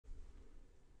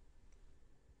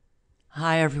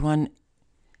Hi, everyone.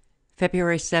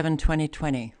 February 7,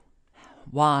 2020.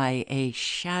 Why a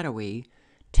shadowy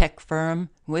tech firm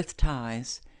with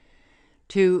ties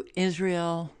to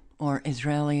Israel or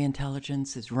Israeli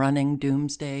intelligence is running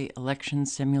doomsday election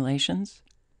simulations?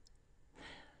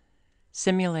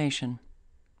 Simulation.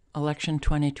 Election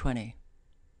 2020.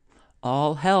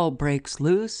 All hell breaks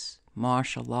loose.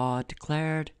 Martial law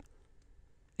declared.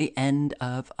 The end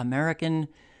of American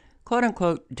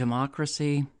quote-unquote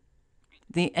democracy.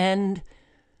 The end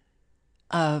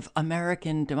of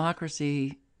American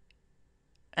democracy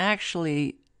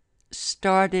actually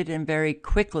started and very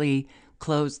quickly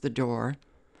closed the door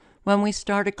when we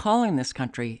started calling this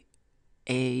country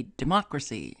a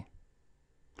democracy.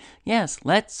 Yes,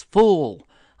 let's fool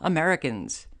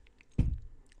Americans.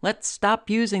 Let's stop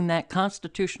using that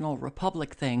constitutional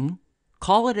republic thing.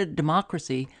 Call it a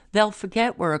democracy. They'll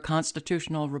forget we're a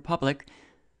constitutional republic.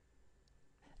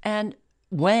 And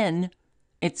when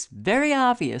it's very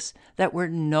obvious that we're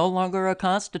no longer a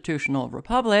constitutional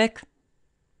republic,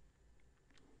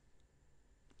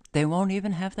 they won't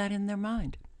even have that in their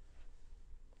mind.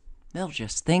 They'll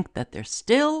just think that they're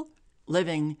still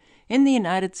living in the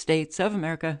United States of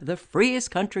America, the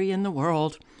freest country in the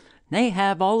world. They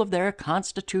have all of their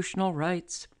constitutional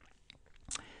rights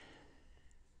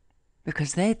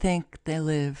because they think they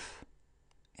live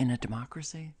in a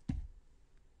democracy.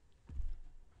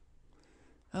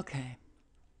 Okay.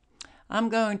 I'm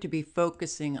going to be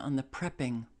focusing on the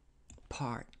prepping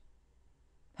part.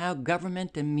 How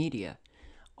government and media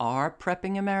are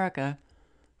prepping America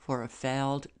for a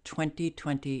failed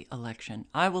 2020 election.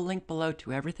 I will link below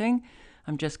to everything.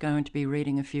 I'm just going to be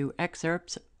reading a few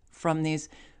excerpts from these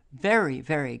very,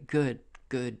 very good,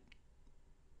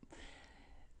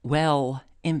 well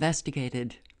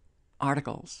investigated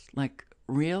articles, like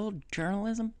real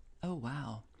journalism. Oh,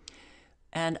 wow.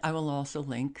 And I will also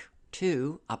link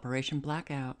to Operation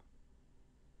Blackout,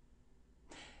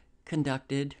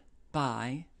 conducted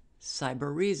by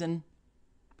Cyber Reason.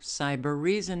 Cyber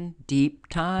Reason, deep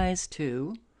ties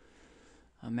to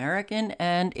American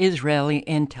and Israeli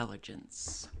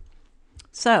intelligence.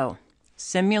 So,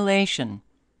 simulation,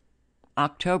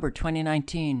 October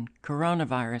 2019,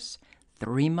 coronavirus.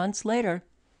 3 months later,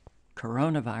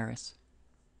 coronavirus.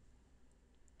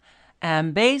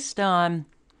 And based on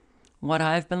what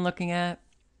I've been looking at,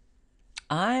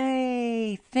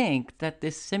 I think that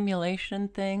this simulation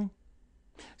thing,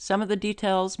 some of the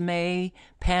details may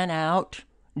pan out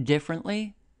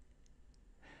differently,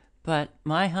 but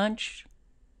my hunch,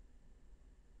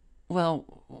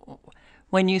 well,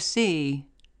 when you see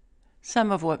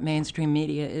some of what mainstream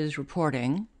media is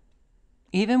reporting,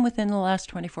 even within the last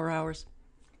 24 hours,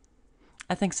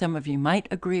 I think some of you might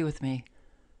agree with me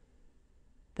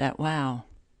that, wow,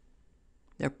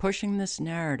 they're pushing this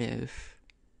narrative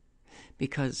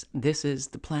because this is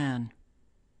the plan.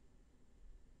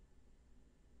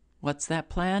 What's that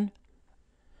plan?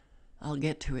 I'll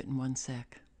get to it in one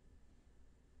sec.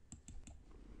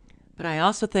 But I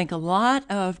also think a lot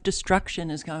of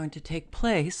destruction is going to take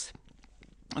place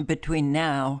between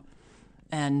now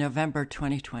and November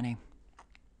 2020.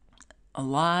 A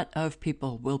lot of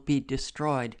people will be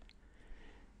destroyed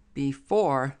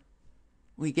before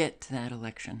we get to that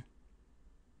election.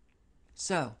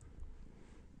 So,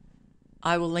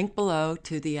 I will link below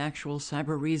to the actual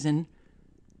Cyber Reason,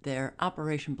 their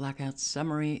Operation Blackout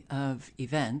summary of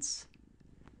events.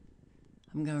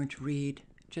 I'm going to read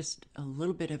just a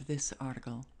little bit of this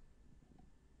article.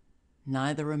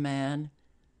 Neither a man,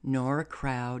 nor a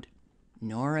crowd,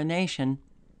 nor a nation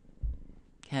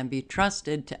can be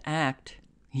trusted to act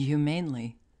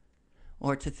humanely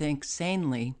or to think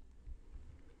sanely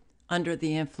under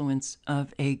the influence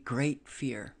of a great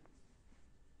fear.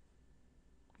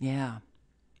 Yeah.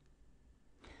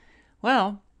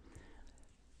 Well,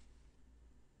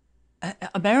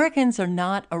 Americans are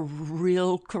not a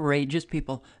real courageous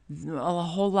people. A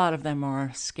whole lot of them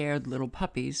are scared little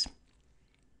puppies.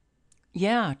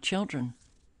 Yeah, children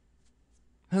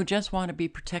who just want to be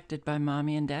protected by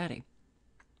mommy and daddy.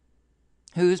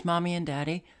 Who's mommy and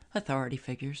daddy? Authority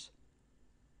figures.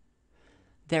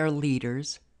 They're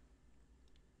leaders.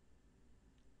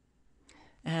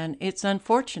 And it's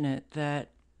unfortunate that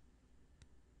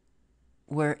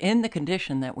we're in the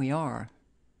condition that we are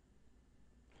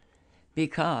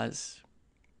because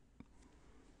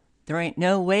there ain't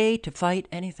no way to fight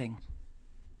anything.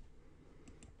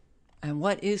 And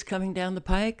what is coming down the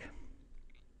pike?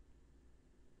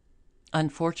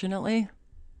 Unfortunately,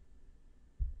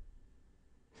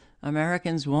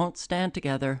 Americans won't stand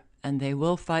together and they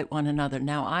will fight one another.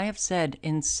 Now, I have said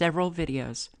in several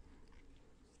videos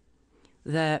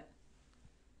that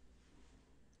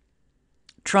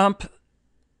Trump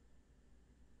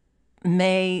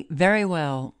may very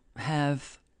well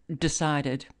have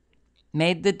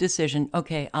made the decision,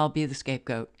 okay, I'll be the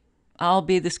scapegoat. I'll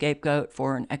be the scapegoat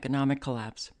for an economic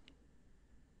collapse.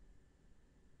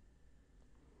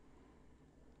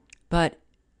 But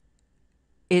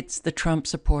it's the Trump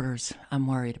supporters I'm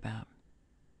worried about.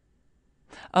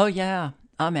 Oh yeah,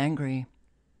 I'm angry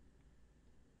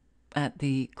at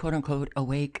the quote-unquote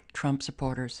awake Trump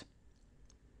supporters.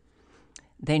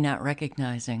 They not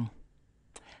recognizing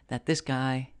that this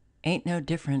guy ain't no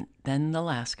different than the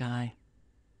last guy.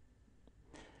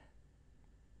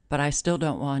 But I still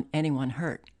don't want anyone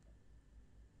hurt,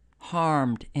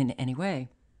 harmed in any way.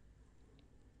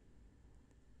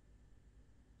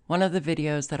 One of the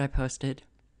videos that I posted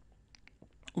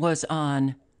was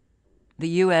on the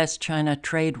U.S.-China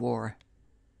trade war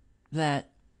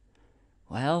that,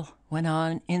 well, went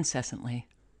on incessantly.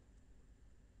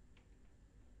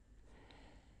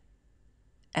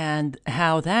 And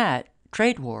how that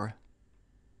trade war,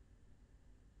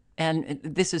 and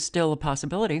this is still a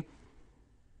possibility,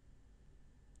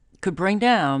 could bring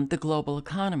down the global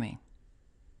economy.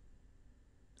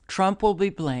 Trump will be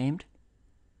blamed,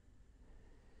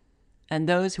 and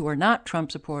those who are not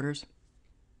Trump supporters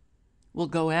will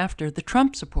go after the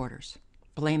Trump supporters,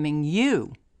 blaming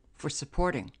you for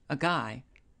supporting a guy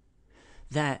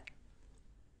that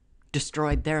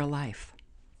destroyed their life.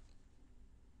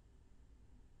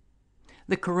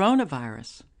 The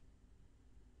coronavirus,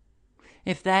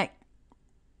 if that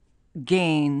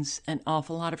gains an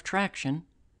awful lot of traction,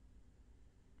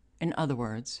 in other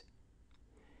words,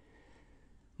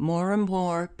 more and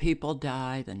more people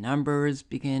die, the numbers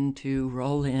begin to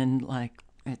roll in like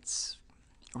it's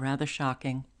rather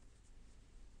shocking.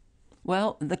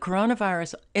 Well, the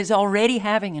coronavirus is already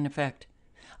having an effect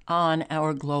on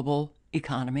our global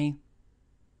economy.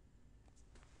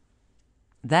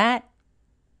 That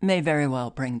may very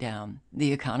well bring down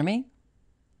the economy.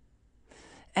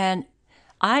 And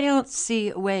I don't see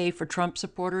a way for Trump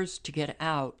supporters to get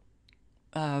out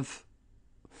of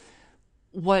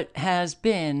what has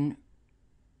been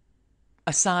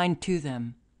assigned to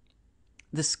them,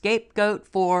 the scapegoat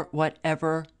for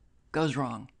whatever goes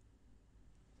wrong.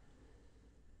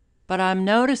 But I'm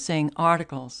noticing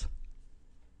articles,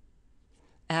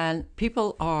 and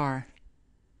people are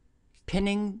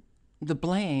pinning the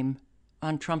blame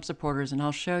on Trump supporters, and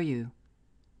I'll show you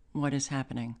what is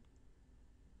happening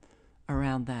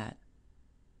around that.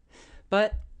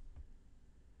 But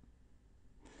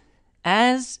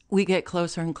as we get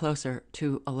closer and closer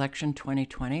to election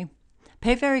 2020,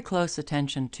 pay very close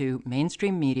attention to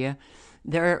mainstream media,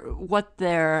 what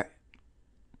they're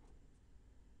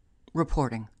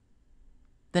reporting,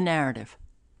 the narrative.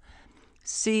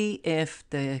 See if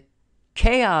the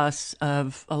chaos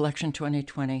of election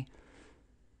 2020,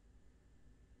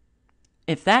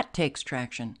 if that takes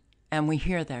traction, and we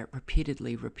hear that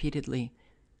repeatedly,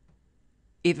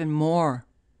 even more,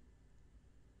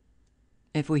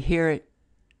 if we hear it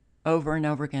over and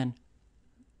over again,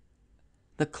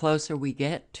 the closer we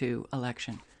get to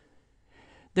election.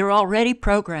 They're already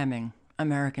programming the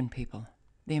American people,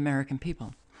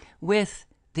 with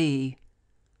the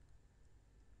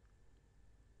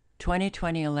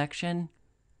 2020 election,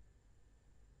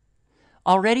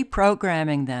 already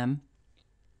programming them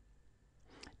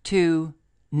to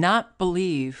not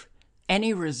believe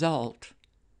any result,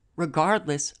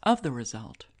 regardless of the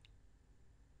result.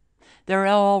 They're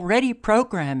already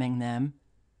programming them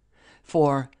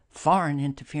for foreign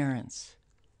interference.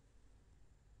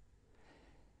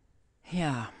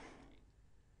 Yeah.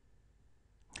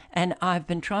 And I've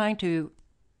been trying to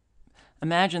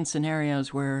imagine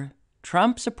scenarios where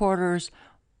Trump supporters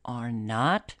are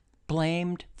not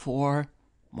blamed for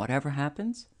whatever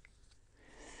happens.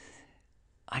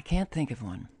 I can't think of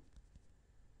one.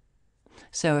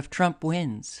 So if Trump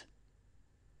wins,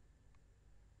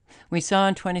 we saw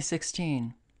in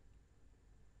 2016,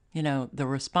 the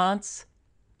response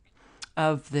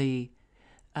of the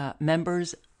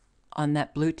members on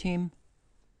that blue team,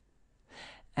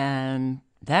 and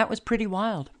that was pretty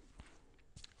wild.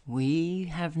 We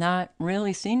have not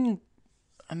really seen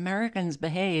Americans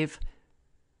behave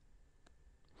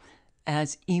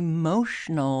as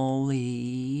emotionally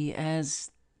as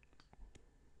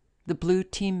the blue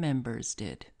team members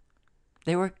did.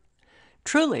 They were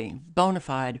truly bona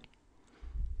fide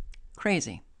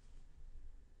crazy.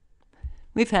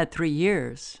 We've had 3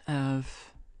 years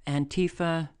of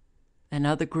Antifa and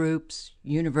other groups,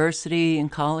 university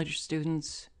and college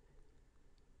students,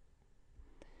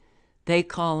 they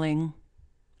calling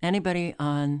anybody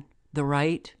on the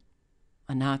right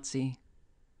a Nazi,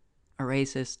 a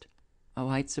racist, a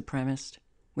white supremacist.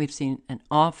 We've seen an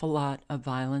awful lot of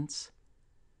violence.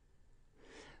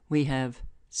 We have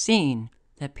seen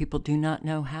that people do not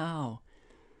know how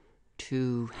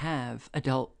to have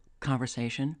adult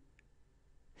conversation.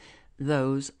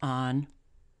 Those on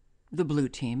the blue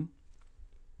team.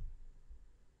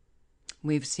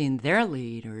 We've seen their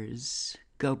leaders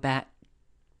go bat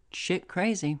shit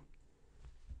crazy.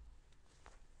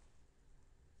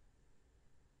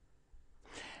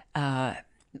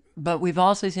 But we've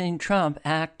also seen Trump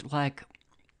act like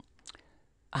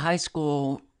a high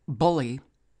school bully.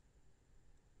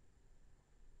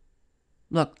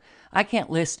 Look, I can't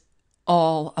list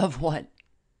all of what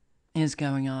is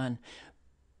going on,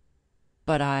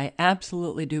 but I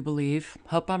absolutely do believe,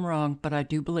 hope I'm wrong, but I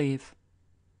do believe,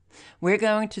 we're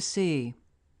going to see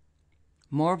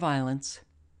more violence,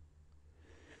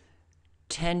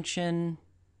 tension,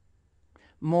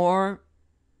 more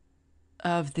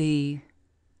of the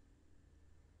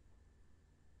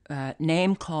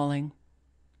name calling,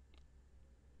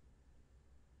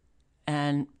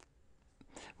 and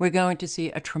we're going to see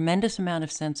a tremendous amount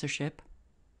of censorship.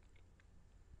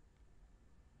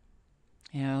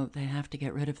 You know, they have to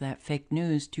get rid of that fake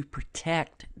news to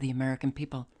protect the American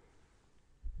people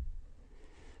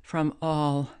from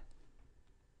all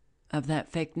of that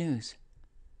fake news.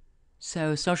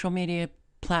 So social media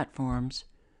platforms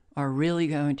are really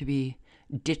going to be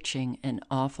ditching an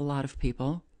awful lot of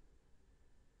people.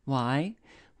 Why?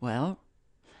 Well,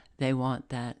 they want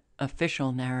that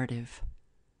official narrative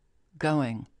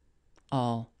going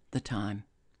all the time.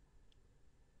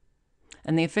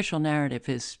 And the official narrative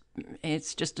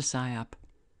it's just a psyop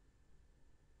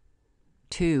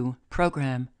to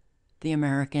program the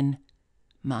American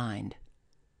mind.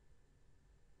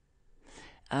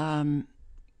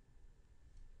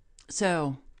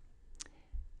 So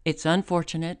it's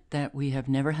unfortunate that we have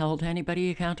never held anybody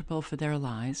accountable for their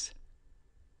lies.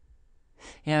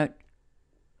 You know,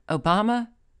 Obama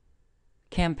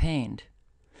campaigned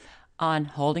on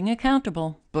holding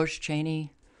accountable Bush,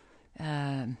 Cheney,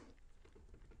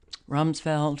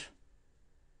 Rumsfeld,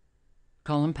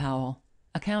 Colin Powell,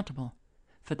 accountable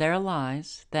for their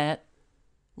lies that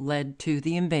led to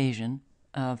the invasion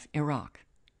of Iraq.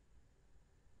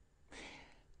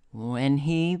 When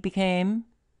he became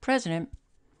president,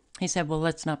 he said, well,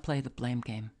 let's not play the blame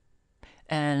game.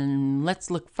 And let's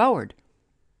look forward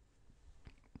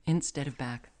instead of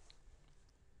back.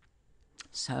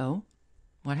 So,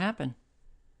 what happened?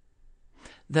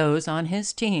 Those on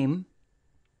his team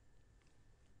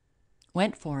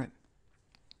went for it.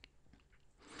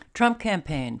 Trump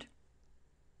campaigned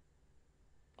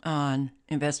on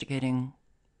investigating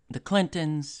the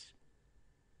Clintons,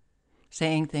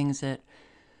 saying things that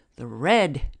the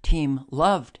red team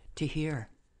loved to hear.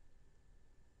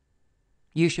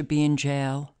 You should be in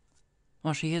jail.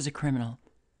 Well, she is a criminal.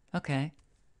 Okay.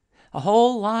 A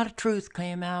whole lot of truth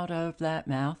came out of that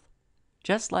mouth,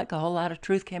 just like a whole lot of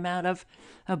truth came out of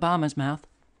Obama's mouth.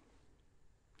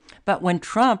 But when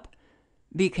Trump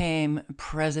became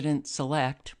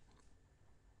president-elect,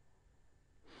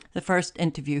 the first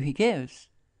interview he gives,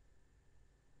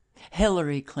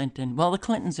 Hillary Clinton, well, the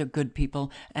Clintons are good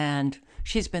people, and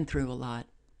she's been through a lot.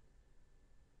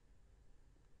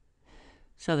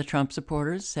 So the Trump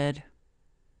supporters said,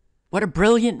 what a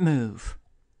brilliant move.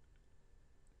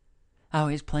 Oh,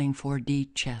 he's playing 4D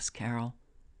chess, Carol.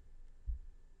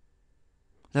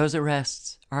 Those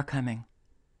arrests are coming.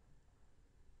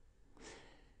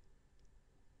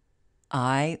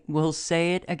 I will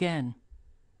say it again.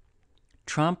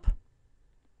 Trump,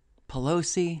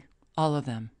 Pelosi, all of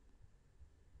them.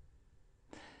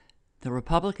 The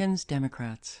Republicans,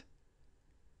 Democrats,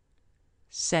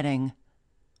 setting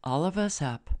all of us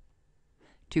up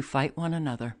to fight one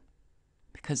another,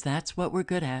 because that's what we're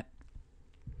good at.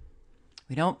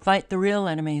 We don't fight the real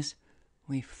enemies,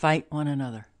 we fight one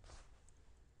another.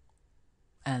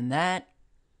 And that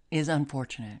is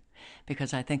unfortunate,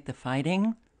 because I think the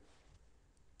fighting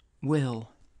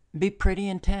will be pretty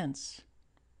intense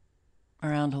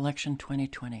around election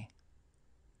 2020.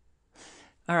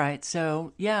 All right,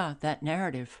 so yeah, that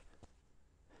narrative.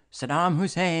 Saddam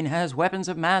Hussein has weapons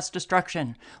of mass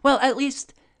destruction. Well, at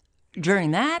least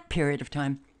during that period of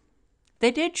time,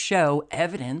 they did show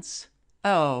evidence.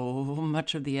 Oh,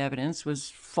 much of the evidence was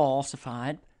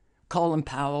falsified. Colin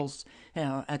Powell's,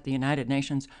 at the United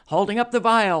Nations, holding up the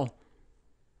vial.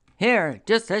 Here,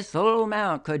 just this little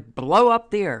amount could blow up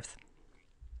the earth.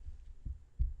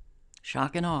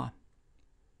 Shock and awe.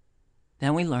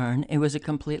 Then we learn it was a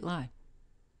complete lie.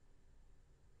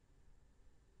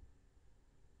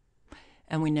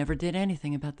 And we never did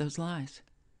anything about those lies.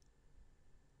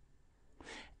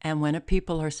 And when a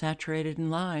people are saturated in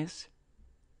lies,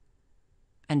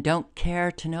 and don't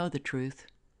care to know the truth,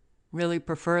 really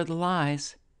prefer the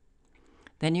lies,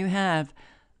 then you have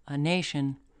a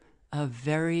nation of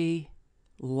very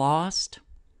lost,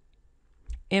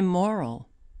 immoral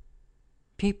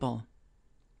people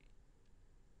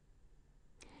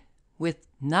with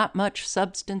not much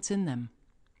substance in them.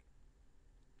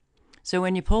 So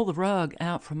when you pull the rug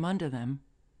out from under them,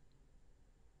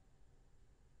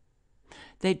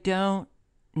 they don't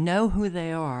know who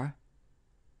they are,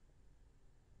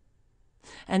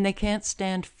 and they can't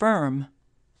stand firm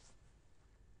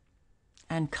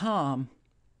and calm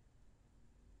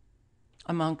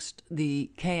amongst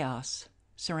the chaos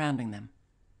surrounding them.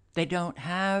 They don't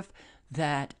have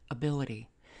that ability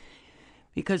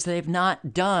because they've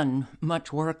not done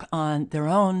much work on their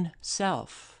own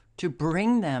self to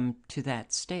bring them to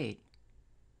that state.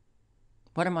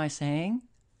 What am I saying?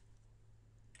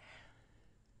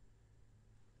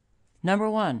 Number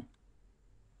one,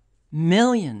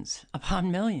 millions upon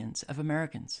millions of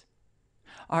Americans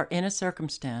are in a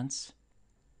circumstance,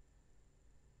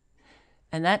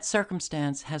 and that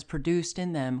circumstance has produced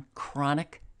in them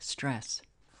chronic stress.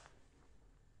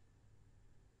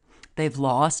 They've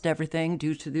lost everything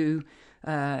due to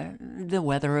the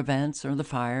weather events or the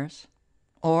fires.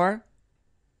 Or,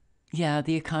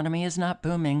 the economy is not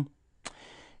booming.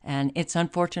 And it's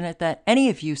unfortunate that any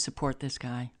of you support this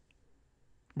guy.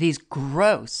 These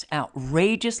gross,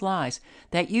 outrageous lies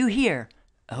that you hear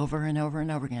over and over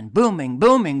and over again. Booming,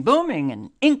 booming, booming, and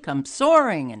income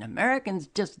soaring, and Americans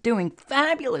just doing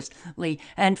fabulously,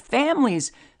 and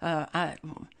families,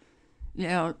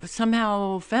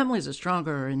 somehow families are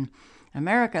stronger in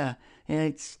America.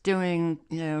 It's doing,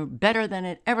 better than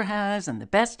it ever has, and the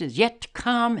best is yet to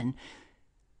come. And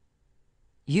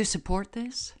you support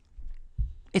this?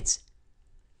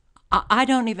 I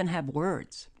don't even have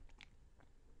words.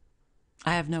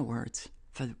 I have no words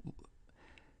for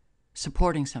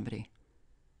supporting somebody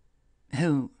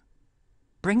who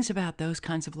brings about those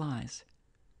kinds of lies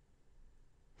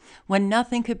when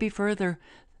nothing could be further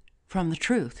from the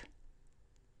truth.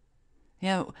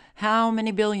 How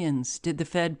many billions did the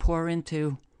Fed pour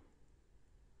into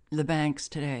the banks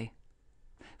today?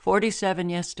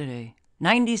 47 yesterday,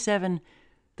 97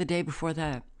 the day before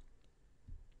that.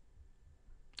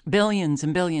 Billions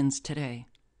and billions today.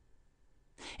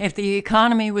 If the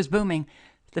economy was booming,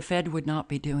 the Fed would not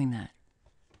be doing that.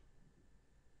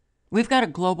 We've got a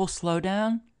global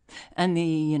slowdown, and the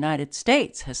United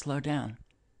States has slowed down.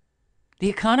 The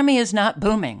economy is not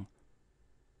booming.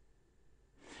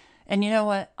 And you know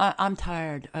what? I'm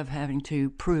tired of having to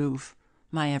prove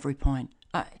my every point.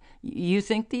 You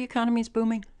think the economy's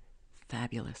booming?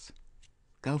 Fabulous.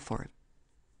 Go for it.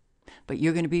 But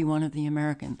you're going to be one of the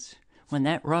Americans. When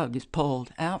that rug is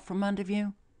pulled out from under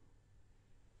you,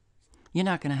 you're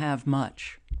not going to have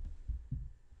much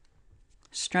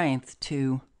strength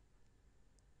to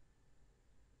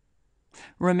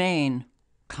remain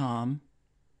calm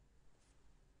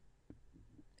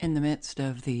in the midst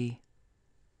of the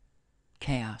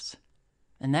chaos.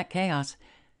 And that chaos,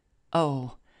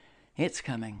 it's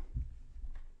coming.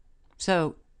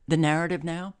 So the narrative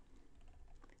now?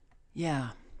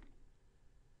 The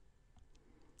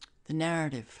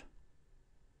narrative,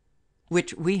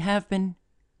 which I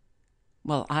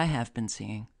have been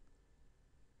seeing.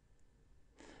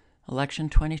 Election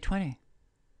 2020.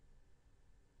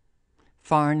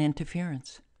 Foreign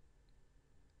interference.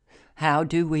 How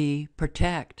do we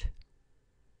protect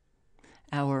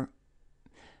our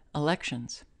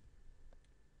elections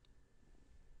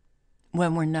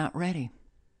when we're not ready?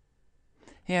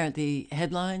 Here, the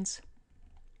headlines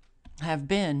have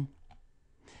been,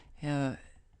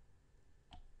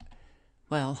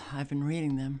 I've been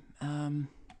reading them.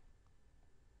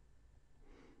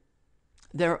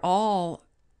 They're all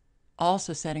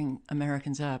also setting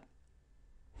Americans up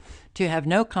to have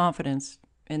no confidence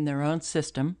in their own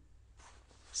system,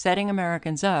 setting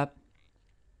Americans up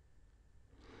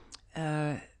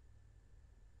to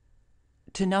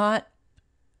not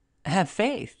have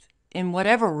faith in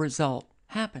whatever result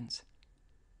happens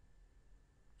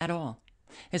at all,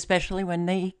 especially when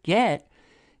they get,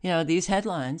 these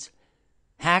headlines.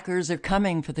 Hackers are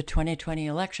coming for the 2020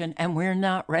 election, and we're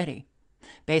not ready.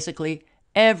 Basically,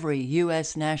 every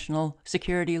U.S. national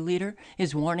security leader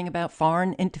is warning about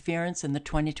foreign interference in the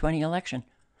 2020 election.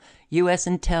 U.S.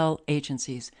 intel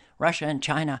agencies, Russia and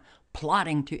China,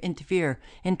 plotting to interfere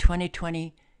in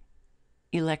 2020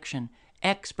 election.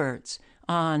 Experts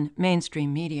on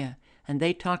mainstream media, and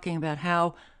they talking about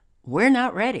how we're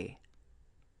not ready.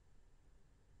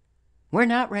 We're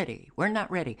not ready.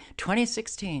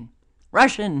 2016.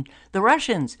 The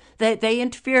Russians, they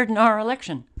interfered in our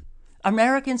election.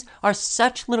 Americans are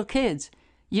such little kids.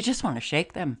 You just want to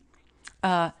shake them.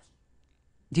 Do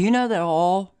you know that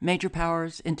all major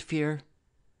powers interfere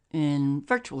in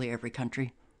virtually every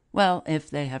country? Well, if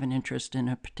they have an interest in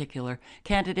a particular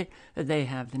candidate, they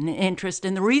have an interest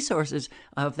in the resources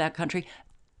of that country.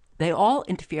 They all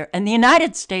interfere, and the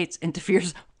United States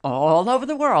interferes all over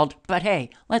the world. But hey,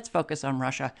 let's focus on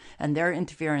Russia and their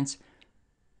interference.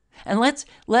 And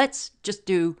let's just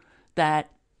do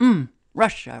that,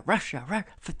 Russia,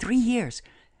 for 3 years.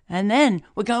 And then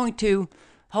we're going to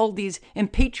hold these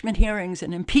impeachment hearings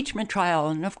and impeachment trial.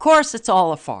 And of course, it's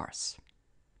all a farce.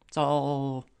 It's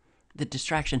all the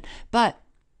distraction. But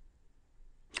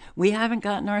we haven't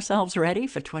gotten ourselves ready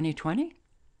for 2020?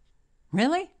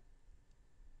 Really?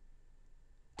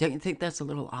 Don't you think that's a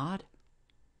little odd?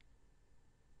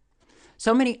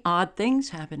 So many odd things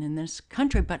happen in this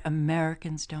country, but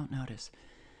Americans don't notice.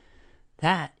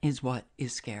 That is what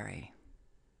is scary.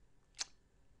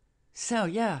 So,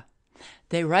 yeah,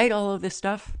 they write all of this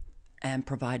stuff and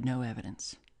provide no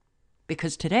evidence.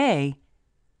 Because today,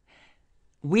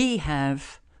 we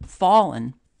have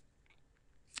fallen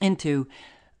into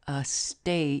a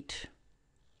state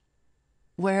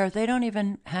where they don't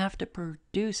even have to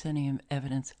produce any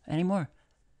evidence anymore.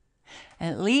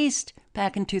 At least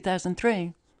back in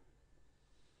 2003,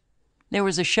 there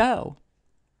was a show.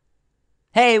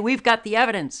 Hey, we've got the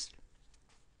evidence.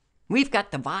 We've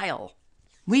got the vial.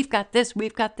 We've got this,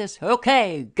 we've got this.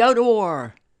 Okay, go to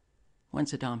war. When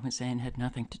Saddam Hussein had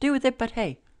nothing to do with it, but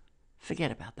hey,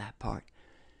 forget about that part.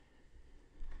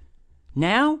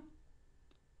 Now,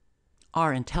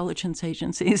 our intelligence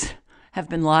agencies have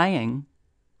been lying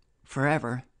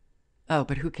forever. Oh,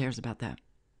 but who cares about that?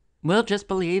 We'll just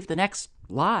believe the next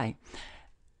lie.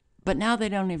 But now they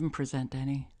don't even present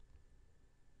any.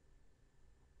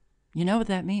 You know what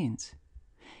that means?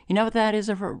 You know what that is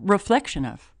a reflection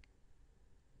of?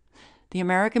 The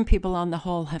American people on the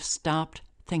whole have stopped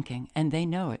thinking, and they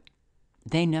know it.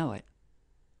 They know it.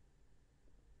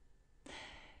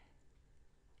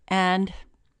 And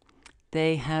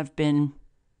they have been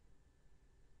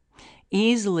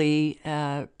easily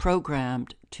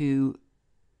programmed to,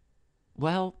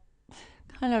 well,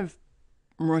 kind of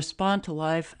respond to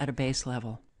life at a base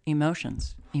level.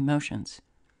 Emotions.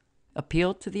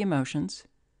 Appeal to the emotions.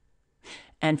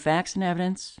 And facts and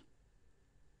evidence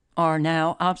are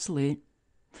now obsolete.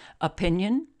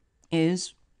 Opinion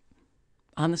is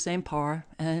on the same par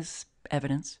as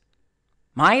evidence.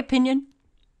 My opinion,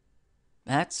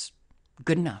 that's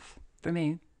good enough for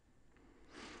me.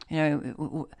 You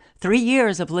know, 3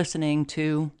 years of listening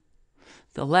to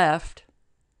the left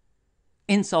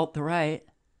insult the right,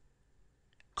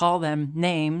 call them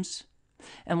names,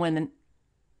 and when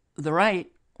the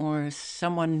right or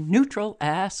someone neutral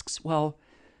asks, well,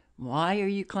 why are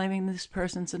you claiming this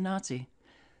person's a Nazi?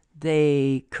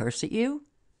 They curse at you.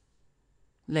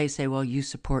 They say, well, you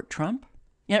support Trump.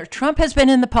 You know, Trump has been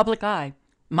in the public eye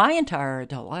my entire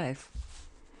adult life.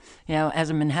 You know, as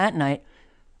a Manhattanite,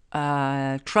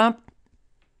 Trump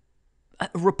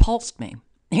repulsed me.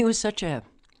 He was such a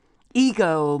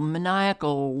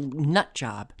egomaniacal nut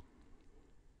job.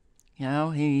 You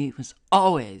know, he was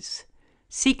always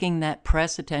seeking that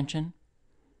press attention.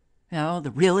 You know,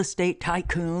 the real estate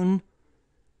tycoon.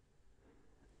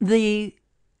 The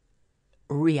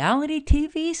reality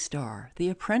TV star, The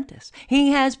Apprentice.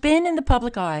 He has been in the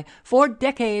public eye for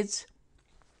decades.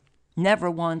 Never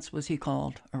once was he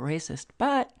called a racist.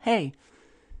 But, hey,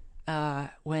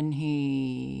 when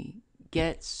he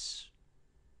gets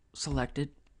selected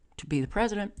to be the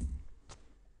president,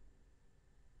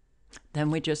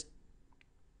 then we just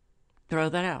throw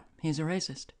that out. He's a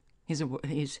racist. He's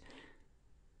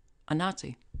a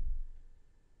Nazi.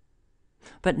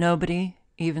 But nobody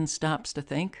even stops to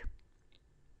think,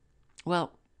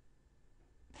 well,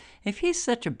 if he's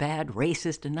such a bad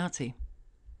racist and Nazi,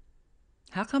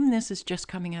 how come this is just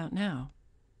coming out now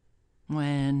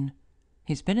when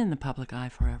he's been in the public eye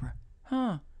forever?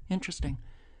 Interesting.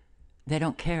 They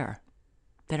don't care.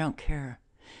 They don't care.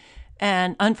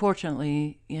 And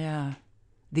unfortunately, yeah,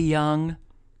 the young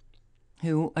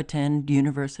who attend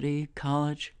university,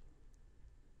 college,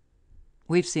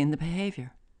 we've seen the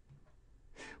behavior.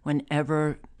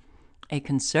 Whenever a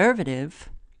conservative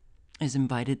is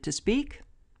invited to speak,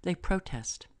 they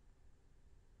protest.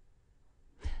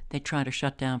 They try to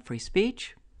shut down free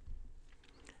speech,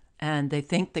 and they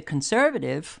think the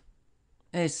conservative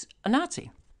is a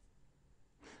Nazi.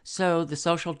 So the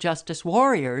social justice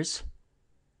warriors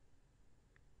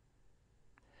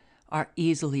are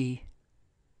easily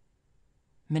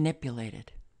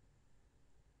manipulated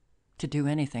to do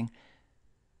anything.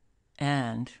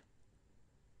 And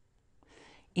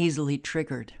easily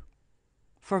triggered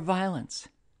for violence.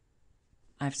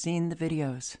 I've seen the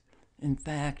videos. In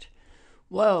fact,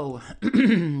 whoa,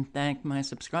 thank my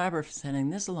subscriber for sending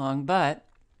this along, but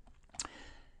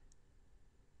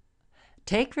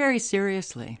take very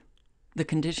seriously the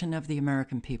condition of the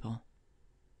American people.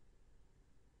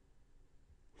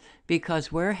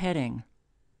 Because we're heading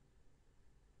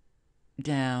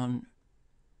down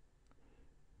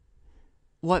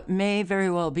what may very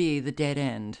well be the dead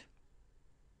end.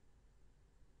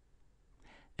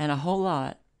 And a whole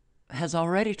lot has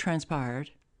already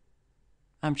transpired.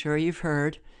 I'm sure you've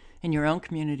heard in your own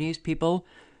communities people,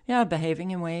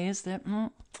 behaving in ways that,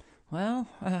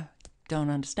 don't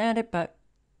understand it, but,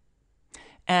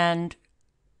 and,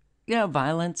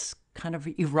 violence kind of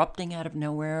erupting out of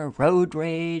nowhere, road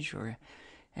rage, or,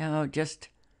 just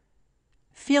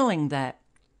feeling that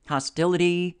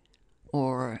hostility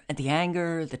or the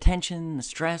anger, the tension, the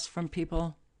stress from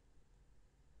people.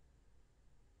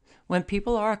 When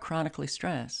people are chronically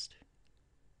stressed,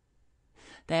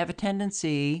 they have a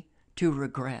tendency to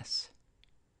regress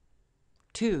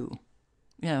to,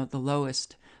 the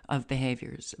lowest of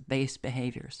behaviors, base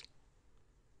behaviors.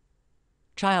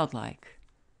 Childlike.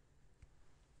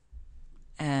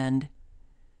 And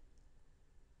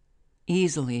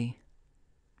easily,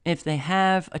 if they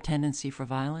have a tendency for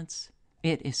violence,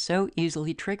 it is so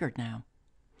easily triggered now.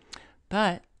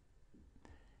 But,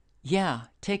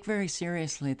 take very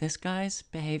seriously this guy's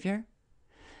behavior,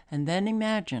 and then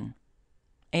imagine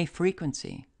a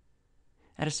frequency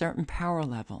at a certain power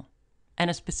level and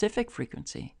a specific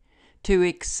frequency to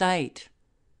excite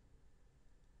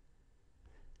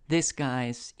this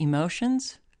guy's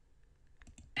emotions.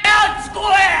 Out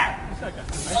square!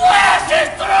 Slash his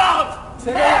throat!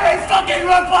 Every fucking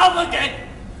Republican!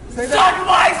 Suck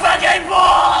my fucking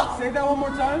balls! Say that one more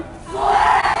time.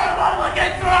 Slash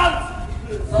Republican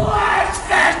throats! Slash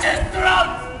fascist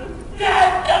throats!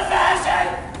 Get the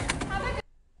fascist!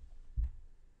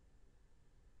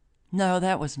 No,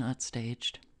 that was not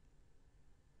staged.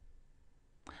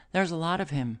 There's a lot of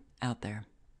him out there.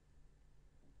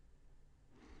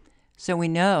 So we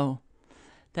know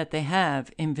that they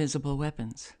have invisible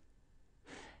weapons.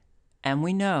 And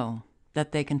we know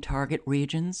that they can target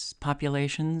regions,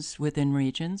 populations within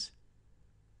regions,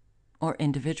 or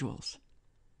individuals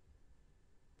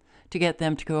to get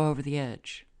them to go over the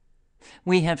edge.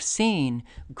 We have seen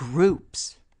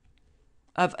groups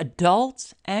of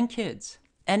adults and kids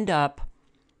end up,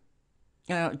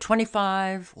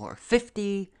 25 or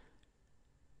 50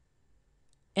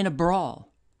 in a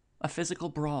brawl, a physical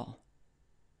brawl.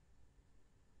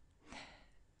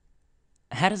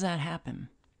 How does that happen?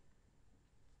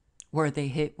 Were they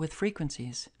hit with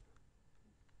frequencies?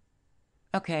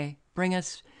 Okay, bring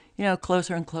us,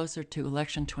 closer and closer to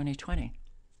election 2020.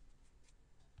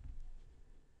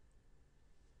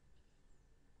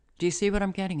 Do you see what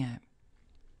I'm getting at?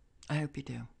 I hope you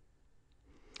do.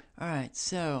 All right,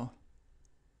 so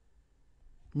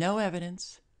no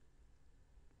evidence,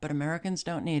 but Americans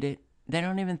don't need it. They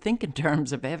don't even think in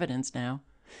terms of evidence now.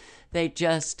 They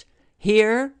just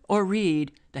hear or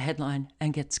read the headline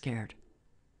and get scared.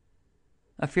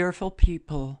 A fearful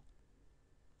people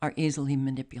are easily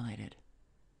manipulated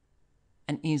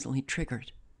and easily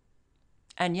triggered.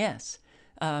 And yes,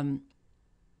 some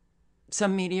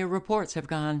media reports have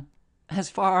gone as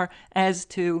far as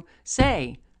to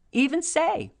say,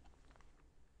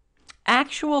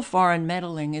 actual foreign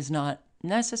meddling is not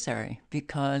necessary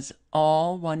because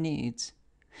all one needs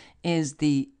is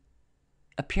the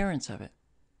appearance of it.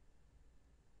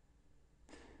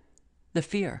 The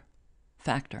fear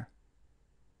factor.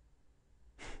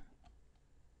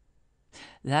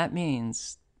 That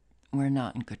means we're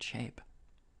not in good shape.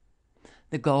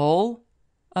 The goal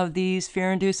of these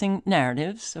fear-inducing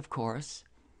narratives, of course,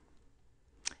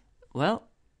 well,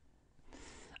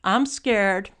 I'm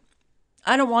scared.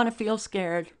 I don't want to feel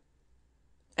scared.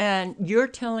 And you're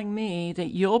telling me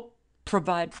that you'll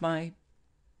provide my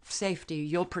safety,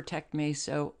 you'll protect me,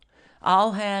 so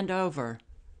I'll hand over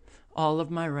all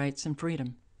of my rights and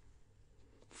freedom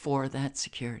for that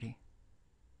security.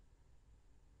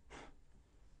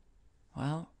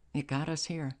 Well, it got us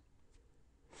here.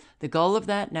 The goal of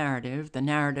that narrative,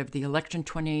 the election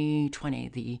 2020,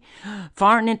 the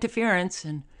foreign interference,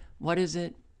 and what is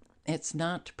it? It's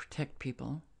not to protect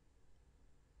people,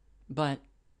 but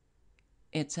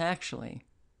it's actually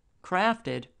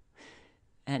crafted.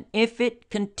 And if it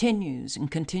continues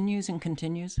and continues and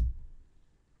continues,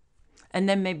 and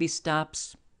then maybe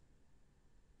stops,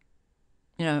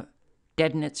 dead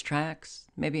in its tracks,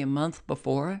 maybe a month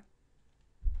before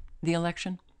the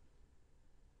election,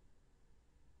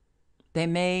 they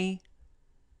may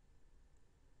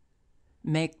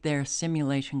make their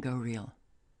simulation go real.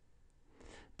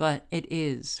 But it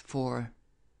is for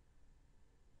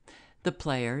the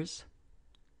players,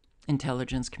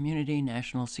 intelligence community,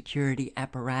 national security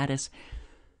apparatus,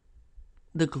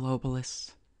 the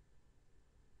globalists,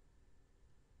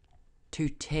 to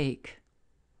take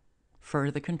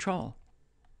further control.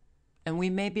 And we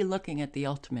may be looking at the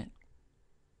ultimate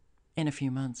in a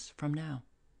few months from now,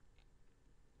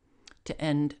 to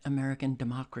end American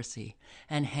democracy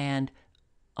and hand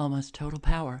almost total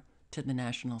power to the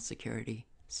national security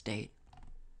state.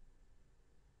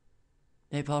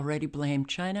 They've already blamed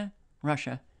China,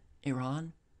 Russia,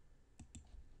 Iran.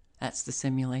 That's the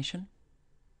simulation.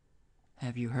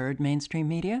 Have you heard mainstream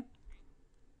media?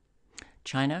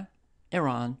 China,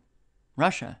 Iran,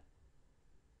 Russia.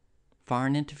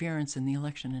 Foreign interference in the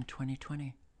election in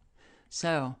 2020.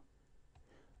 So,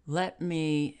 let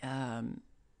me...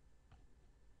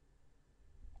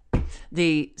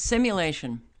 the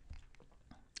simulation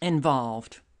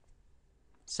involved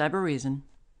Cyber Reason,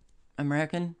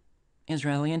 American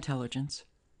Israeli intelligence,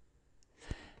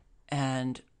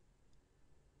 and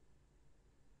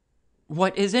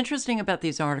what is interesting about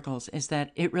these articles is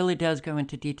that it really does go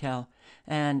into detail,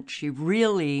 and she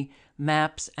really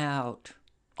maps out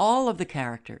all of the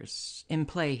characters in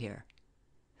play here.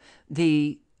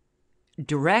 The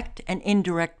direct and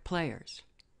indirect players,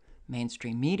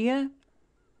 mainstream media,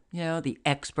 the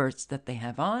experts that they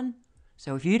have on.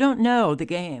 So if you don't know the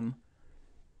game,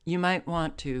 you might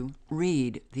want to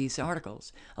read these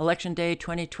articles. Election Day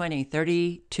 2020,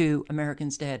 32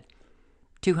 Americans dead,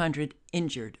 200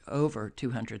 injured, over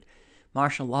 200.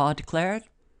 Martial law declared,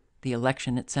 the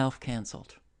election itself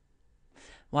canceled.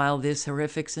 While this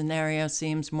horrific scenario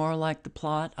seems more like the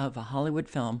plot of a Hollywood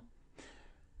film,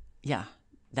 yeah,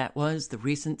 that was the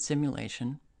recent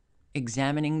simulation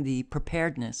examining the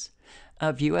preparedness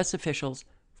of U.S. officials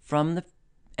from the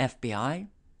FBI,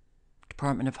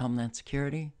 Department of Homeland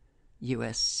Security,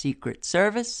 U.S. Secret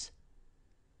Service,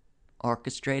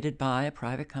 orchestrated by a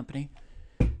private company.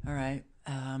 All right.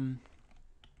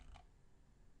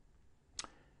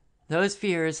 Those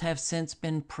fears have since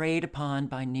been preyed upon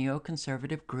by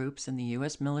neoconservative groups in the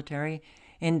U.S.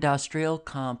 military-industrial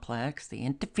complex, the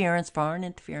interference, foreign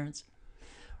interference.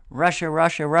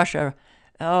 Russia.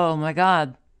 Oh, my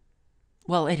God.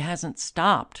 Well, it hasn't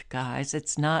stopped, guys.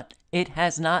 It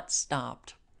has not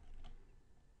stopped.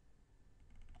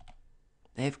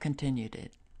 They've continued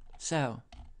it. So,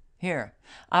 here,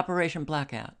 Operation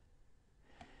Blackout.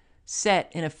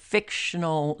 Set in a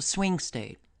fictional swing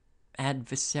state,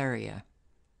 adversaria,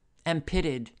 and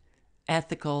pitted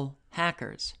ethical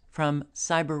hackers from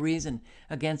Cyber Reason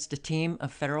against a team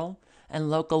of federal and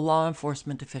local law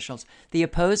enforcement officials. The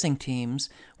opposing teams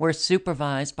were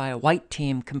supervised by a white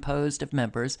team composed of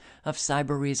members of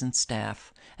Cyber Reason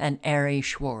staff and Ari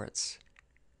Schwartz,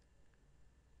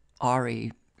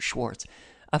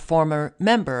 a former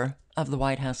member of the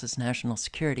White House's National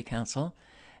Security Council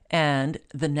and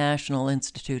the National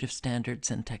Institute of Standards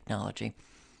and Technology,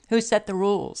 who set the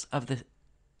rules of the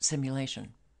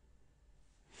simulation.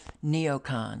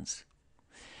 Neocons.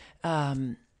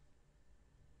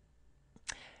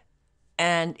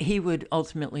 And he would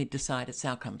ultimately decide its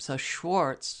outcome. So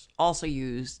Schwartz also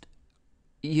used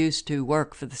to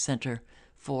work for the Center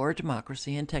for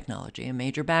Democracy and Technology, a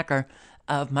major backer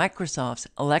of Microsoft's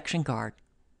Election Guard.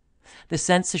 The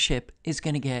censorship is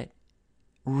going to get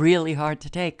really hard to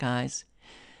take, guys.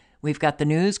 We've got the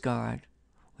News Guard.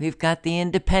 We've got the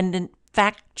independent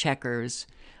fact checkers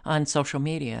on social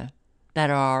media that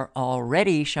are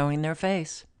already showing their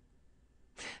face,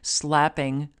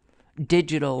 slapping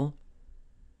digital,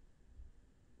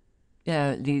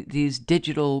 these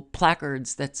digital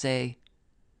placards that say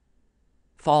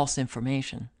false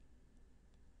information,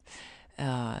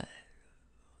 the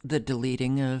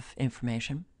deleting of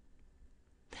information.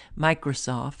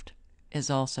 Microsoft is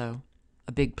also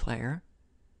a big player.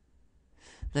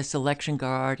 The Election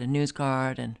Guard and News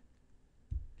Guard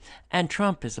and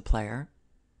Trump is a player.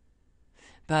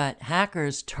 But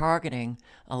hackers targeting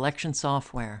election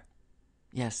software.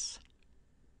 Yes.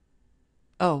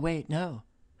 Oh, wait, no.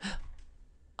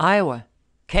 Iowa.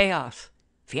 Chaos.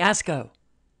 Fiasco.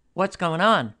 What's going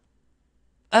on?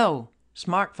 Oh,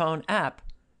 smartphone app.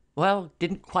 Well,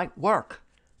 didn't quite work.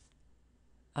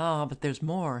 Oh, but there's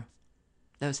more.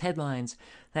 Those headlines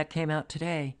that came out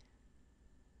today.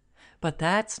 But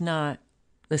that's not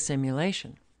the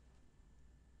simulation.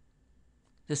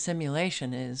 The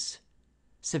simulation is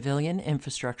civilian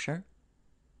infrastructure,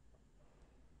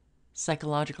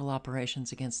 psychological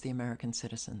operations against the American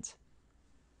citizens,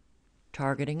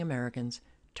 targeting Americans,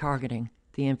 targeting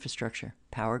the infrastructure,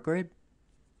 power grid,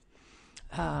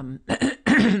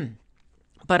 But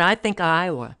I think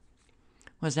Iowa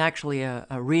was actually a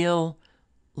real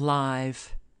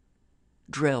live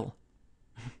drill.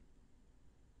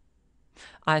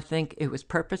 I think it was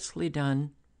purposely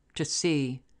done to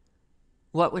see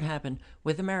what would happen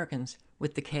with Americans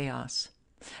with the chaos.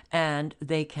 And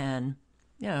they can,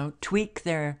 tweak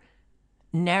their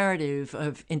narrative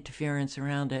of interference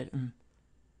around it. And,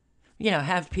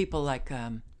 have people like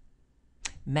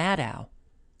Maddow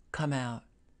come out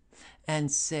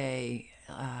and say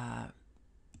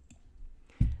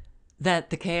that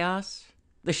the chaos,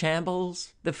 the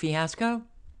shambles, the fiasco,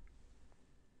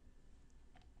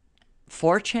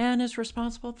 4chan is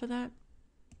responsible for that.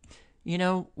 You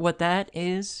know what that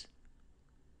is?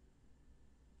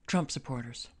 Trump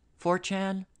supporters.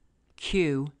 4chan,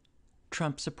 Q,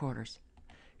 Trump supporters.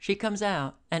 She comes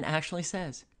out and actually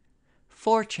says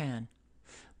 4chan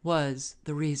was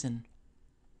the reason.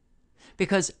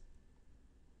 Because,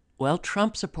 well,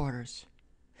 Trump supporters,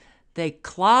 they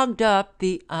clogged up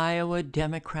the Iowa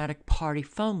Democratic Party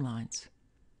phone lines.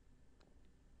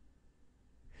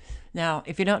 Now,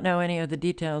 if you don't know any of the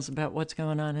details about what's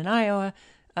going on in Iowa,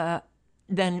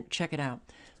 then check it out.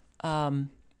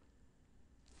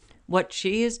 What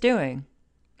she is doing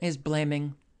is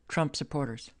blaming Trump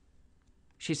supporters.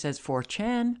 She says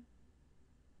 4chan,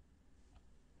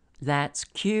 that's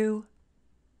Q.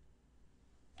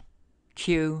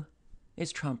 Q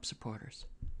is Trump supporters.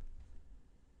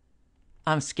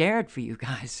 I'm scared for you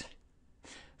guys.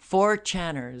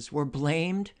 4chaners were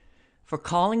blamed for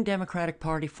calling Democratic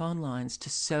Party phone lines to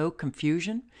sow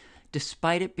confusion,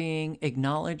 despite it being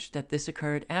acknowledged that this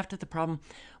occurred after the problem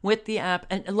with the app.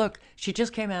 And look, she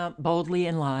just came out boldly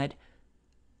and lied,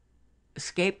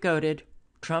 scapegoated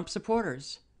Trump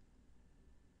supporters.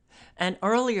 And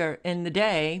earlier in the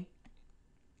day,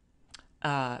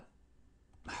 her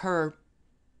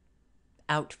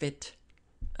outfit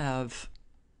of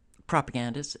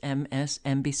propagandists,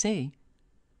 MSNBC,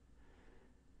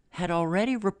 had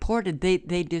already reported they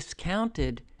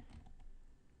discounted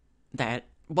that.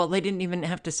 Well, they didn't even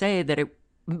have to say that it,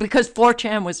 because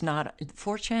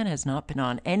 4chan has not been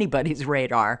on anybody's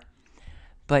radar.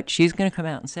 But she's going to come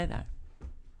out and say that,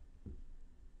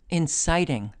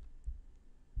 inciting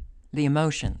the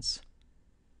emotions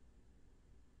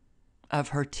of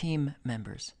her team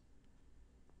members.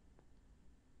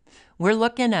 We're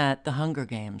looking at the Hunger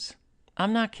Games.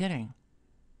 I'm not kidding.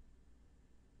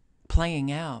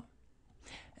 Playing out.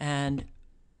 And,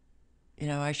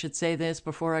 I should say this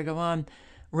before I go on.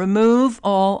 Remove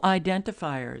all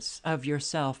identifiers of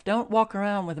yourself. Don't walk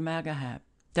around with a MAGA hat.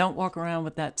 Don't walk around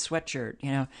with that sweatshirt.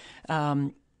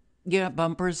 You got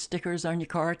bumpers, stickers on your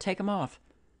car. Take them off.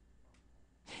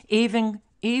 Even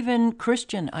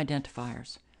Christian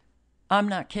identifiers. I'm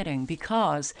not kidding,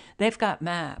 because they've got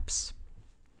maps.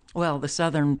 Well, the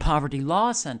Southern Poverty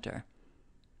Law Center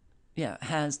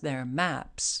has their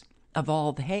maps of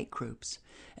all the hate groups.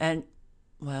 And,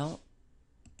 well,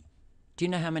 do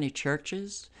you know how many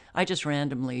churches? I just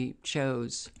randomly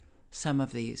chose some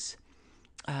of these.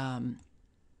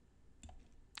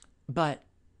 But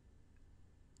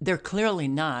they're clearly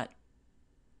not,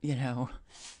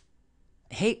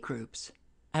 hate groups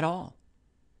at all.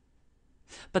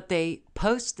 But they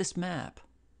post this map,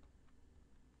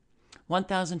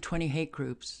 1,020 hate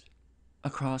groups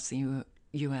across the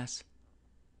U.S.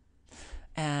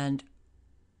 And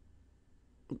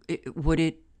would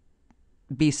it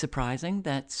be surprising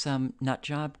that some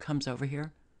nutjob comes over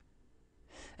here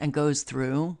and goes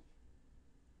through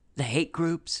the hate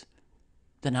groups,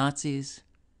 the Nazis,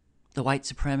 the white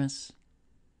supremacists,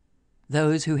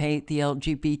 those who hate the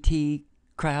LGBT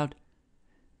crowd?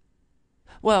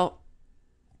 Well,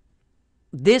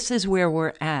 this is where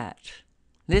we're at.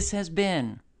 This has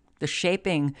been the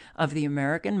shaping of the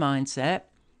American mindset.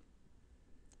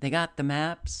 They got the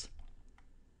maps.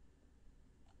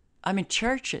 I mean,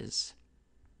 churches,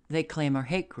 they claim are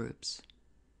hate groups.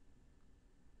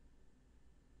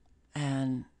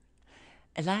 And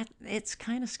that, it's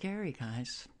kind of scary,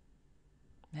 guys.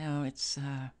 It's,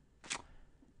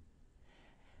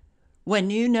 when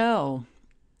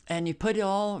and you put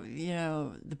all,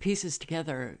 the pieces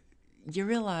together, you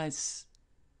realize,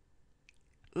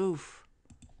 oof,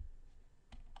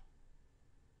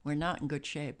 we're not in good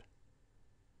shape.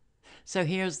 So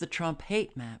here's the Trump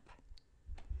hate map.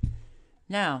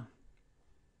 Now,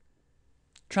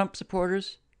 Trump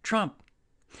supporters, Trump.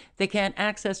 They can't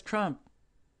access Trump.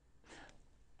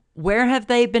 Where have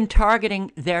they been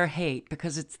targeting their hate?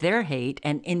 Because it's their hate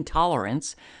and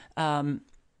intolerance. Where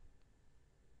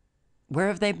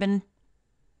have they been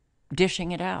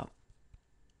dishing it out?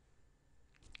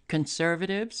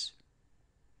 Conservatives,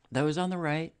 Those on the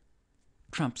right,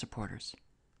 Trump supporters.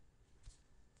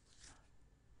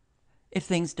 If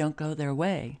things don't go their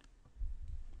way,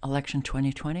 election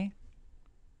 2020,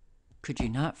 could you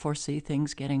not foresee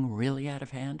things getting really out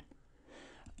of hand?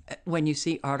 When you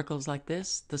see articles like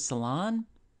this, the Salon,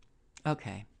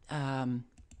 okay,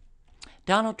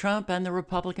 Donald Trump and the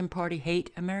Republican Party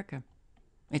hate America.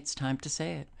 It's time to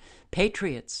say it.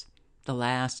 Patriots, the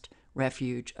last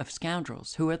refuge of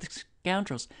scoundrels. Who are the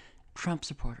scoundrels? Trump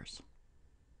supporters.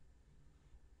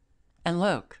 And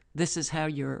look, this is how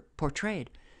you're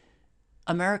portrayed.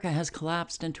 America has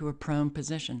collapsed into a prone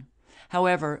position.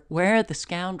 However, where the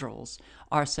scoundrels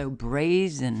are so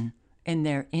brazen in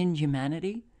their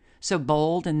inhumanity, so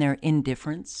bold in their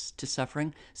indifference to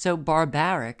suffering, so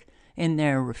barbaric in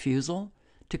their refusal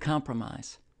to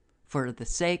compromise for the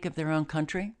sake of their own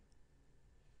country.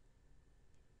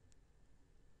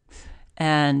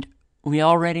 And we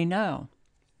already know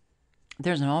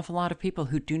there's an awful lot of people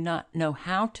who do not know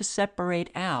how to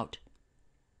separate out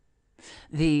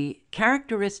the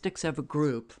characteristics of a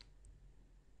group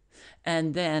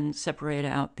and then separate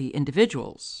out the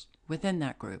individuals within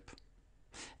that group.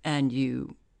 And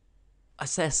you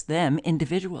assess them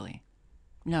individually.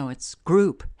 No, it's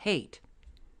group hate.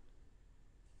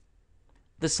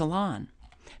 The Salon.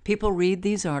 People read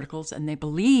these articles and they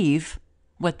believe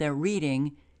what they're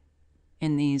reading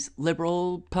in these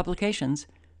liberal publications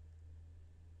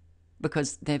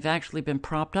because they've actually been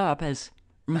propped up as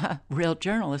real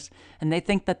journalists, and they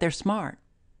think that they're smart.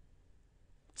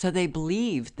 So they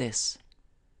believe this.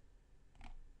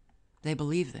 They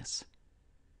believe this.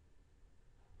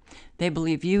 They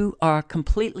believe you are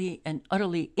completely and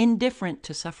utterly indifferent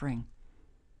to suffering.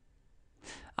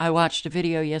 I watched a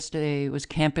video yesterday. It was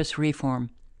campus reform.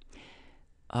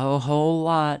 A whole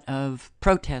lot of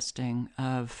protesting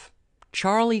of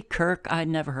Charlie Kirk. I'd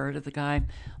never heard of the guy.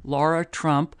 Laura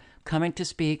Trump coming to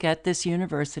speak at this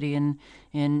university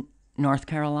in North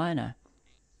Carolina.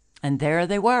 And there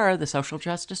they were, the social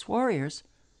justice warriors.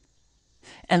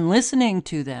 And listening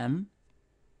to them,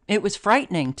 it was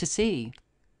frightening to see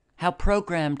how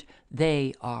programmed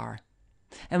they are.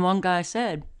 And one guy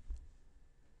said,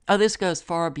 oh, this goes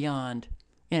far beyond,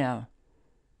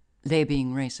 they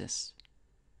being racist.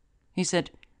 He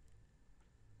said,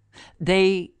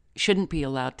 they shouldn't be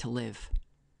allowed to live.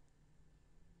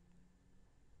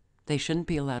 They shouldn't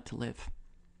be allowed to live.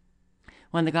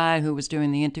 When the guy who was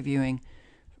doing the interviewing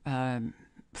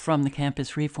from the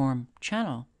Campus Reform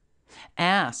channel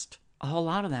asked a whole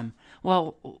lot of them,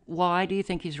 well, why do you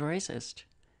think he's racist?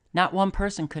 Not one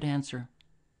person could answer.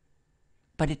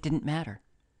 But it didn't matter.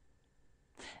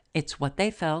 It's what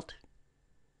they felt.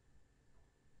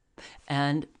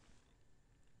 And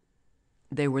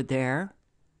they were there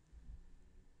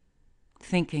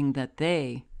thinking that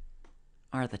they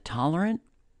are the tolerant,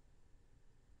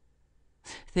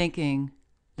 thinking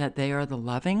that they are the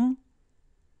loving.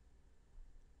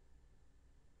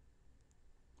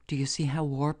 Do you see how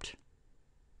warped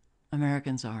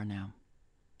Americans are now?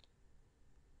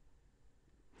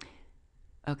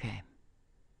 Okay.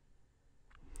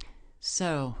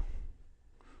 So,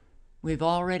 we've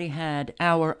already had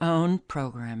our own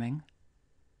programming.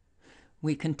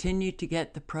 We continue to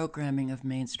get the programming of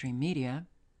mainstream media.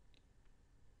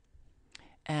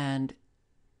 And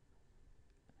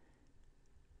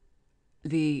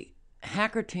the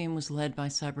hacker team was led by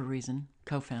Cyber Reason,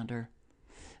 co-founder,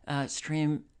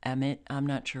 Stream Amit, I'm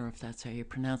not sure if that's how you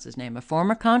pronounce his name, a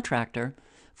former contractor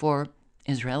for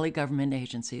Israeli government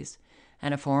agencies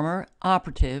and a former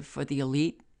operative for the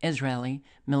elite Israeli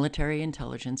military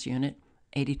intelligence unit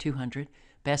 8200,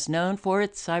 best known for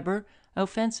its cyber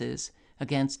offenses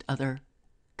against other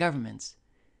governments.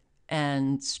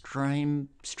 And Stream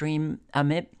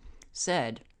Amit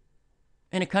said,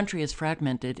 in a country as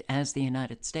fragmented as the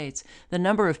United States, the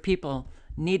number of people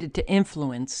needed to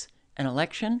influence an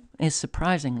election is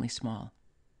surprisingly small.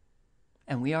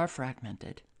 And we are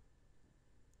fragmented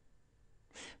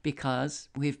because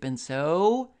we've been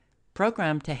so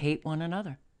programmed to hate one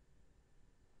another,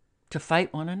 to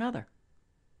fight one another.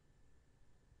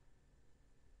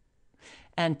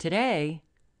 And today,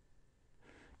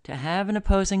 to have an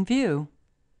opposing view,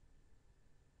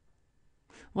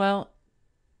 well,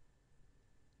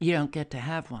 you don't get to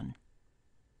have one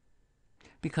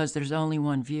because there's only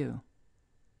one view,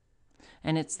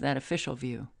 and it's that official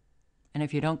view. And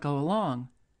if you don't go along,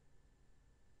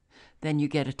 then you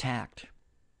get attacked.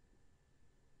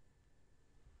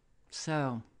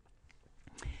 So,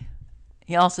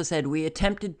 he also said, we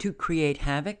attempted to create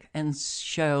havoc and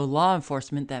show law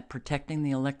enforcement that protecting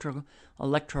the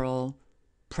electoral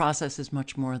process is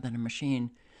much more than a machine.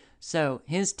 So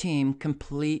his team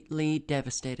completely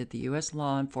devastated the U.S.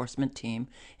 law enforcement team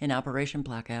in Operation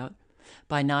Blackout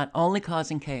by not only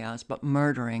causing chaos, but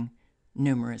murdering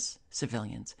numerous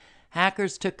civilians.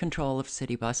 Hackers took control of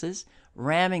city buses,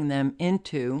 ramming them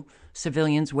into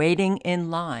civilians waiting in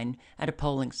line at a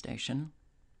polling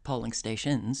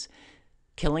stations,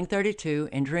 killing 32,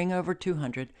 injuring over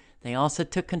 200. They also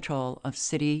took control of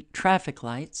city traffic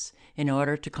lights in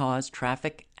order to cause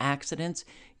traffic accidents,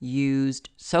 used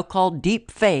so-called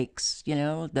deep fakes,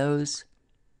 those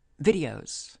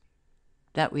videos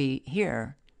that we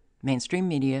hear, mainstream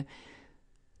media,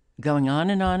 going on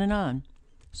and on and on.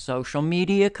 Social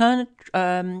media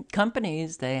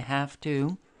companies, they have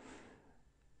to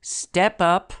step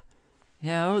up,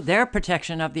 their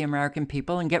protection of the American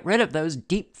people and get rid of those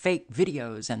deep fake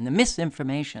videos and the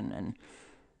misinformation, and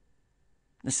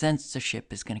the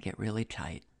censorship is going to get really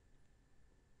tight.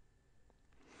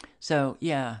 So,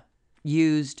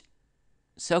 used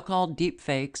so-called deep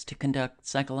fakes to conduct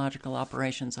psychological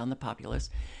operations on the populace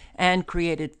and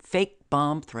created fake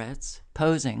bomb threats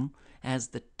posing as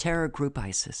the terror group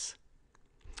ISIS,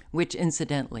 which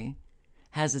incidentally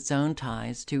has its own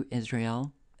ties to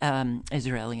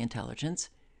Israeli intelligence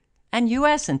and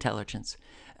U.S. intelligence,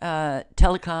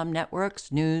 telecom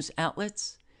networks, news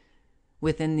outlets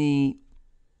within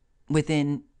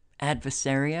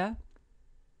adversaria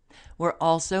were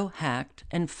also hacked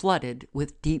and flooded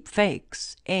with deep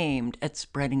fakes aimed at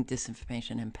spreading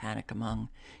disinformation and panic among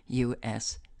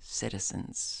U.S.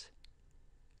 citizens.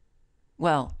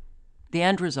 Well, the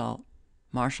end result,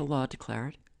 martial law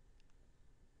declared,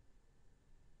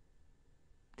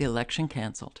 the election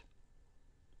canceled,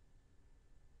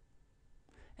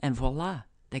 and voila,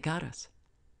 they got us.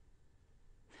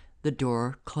 The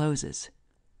door closes.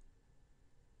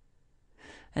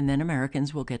 And then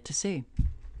Americans will get to see.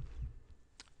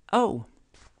 Oh.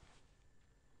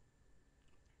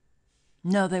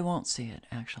 No, they won't see it,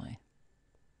 actually.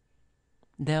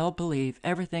 They'll believe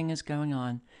everything is going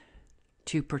on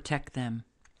to protect them.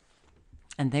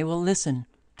 And they will listen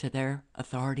to their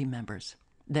authority members,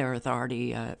 their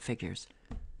authority figures.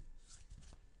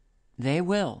 They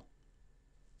will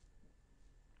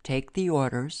take the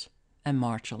orders and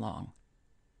march along.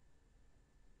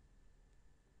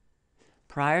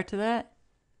 Prior to that,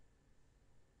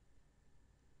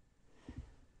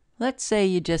 let's say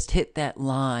you just hit that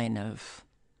line of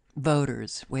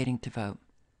voters waiting to vote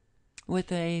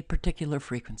with a particular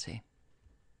frequency.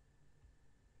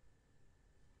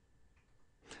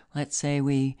 Let's say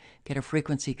we get a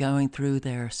frequency going through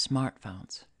their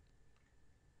smartphones.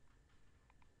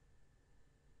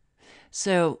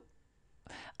 So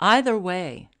either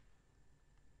way,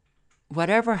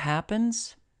 whatever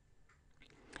happens,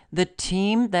 the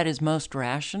team that is most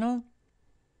rational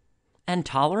and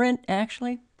tolerant,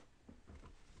 actually,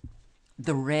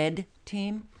 the red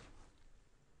team,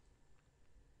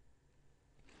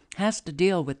 has to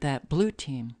deal with that blue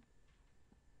team,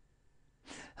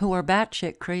 who are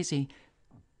batshit crazy,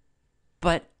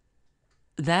 but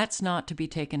that's not to be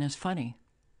taken as funny.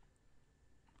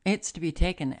 It's to be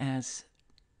taken as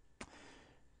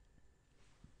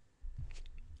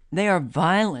they are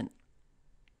violent.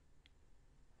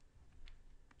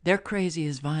 They're crazy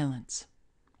as violence.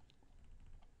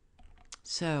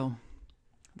 So,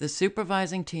 the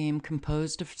supervising team,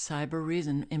 composed of Cyber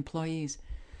Reason employees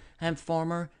and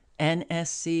former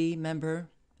NSC member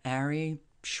Ari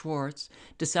Schwartz,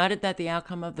 decided that the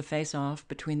outcome of the face-off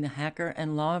between the hacker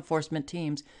and law enforcement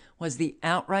teams was the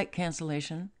outright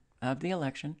cancellation of the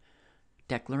election,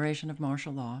 declaration of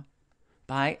martial law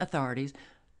by authorities,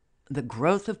 the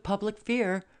growth of public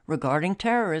fear regarding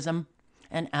terrorism,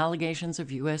 and allegations of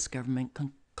U.S. government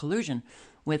collusion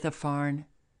with a foreign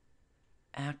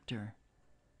actor.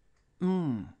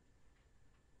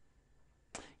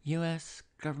 U.S.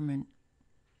 government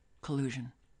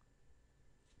collusion.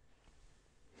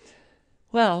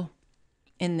 Well,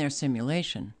 in their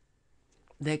simulation,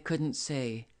 they couldn't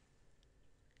say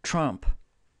Trump,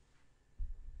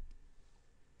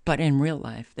 but in real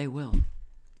life they will,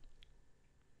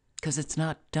 because it's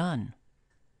not done.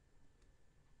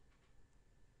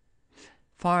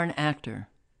 Foreign actor,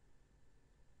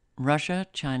 Russia,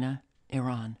 China,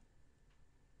 Iran.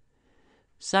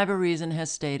 Cyber Reason has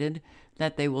stated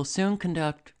that they will soon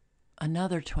conduct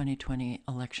another 2020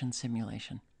 election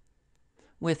simulation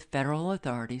with federal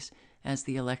authorities as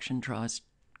the election draws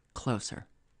closer.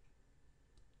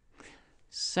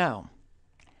 So,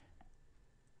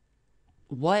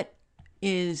 what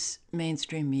is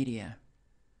mainstream media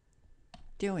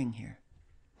doing here?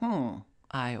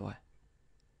 Iowa.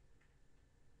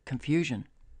 Confusion.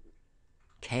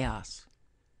 Chaos.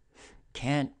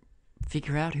 Can't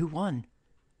figure out who won.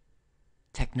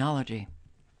 Technology.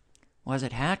 Was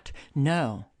it hacked?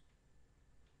 No.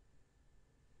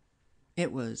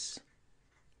 It was.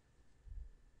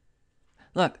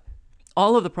 Look,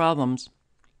 all of the problems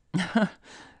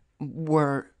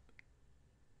were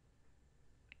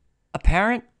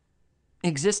apparent,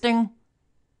 existing.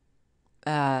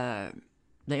 They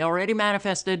already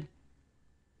manifested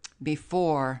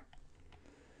before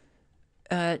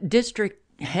district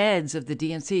heads of the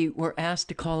DNC were asked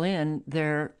to call in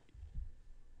their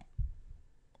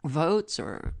votes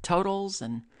or totals,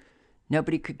 and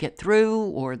nobody could get through,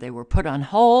 or they were put on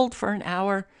hold for an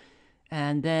hour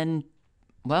and then,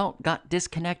 well, got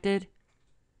disconnected.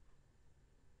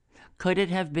 Could it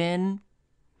have been,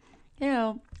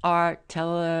 our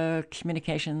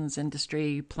telecommunications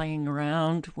industry playing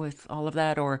around with all of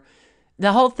that? Or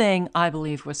the whole thing, I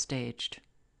believe, was staged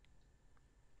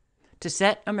to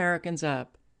set Americans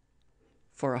up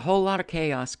for a whole lot of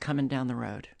chaos coming down the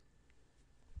road.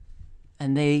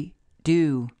 And they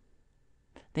do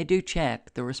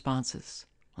check the responses.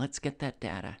 Let's get that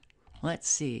data. Let's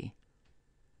see.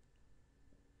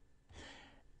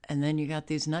 And then you got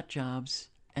these nut jobs,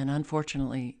 and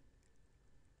unfortunately,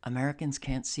 Americans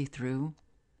can't see through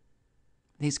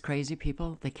these crazy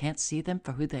people. They can't see them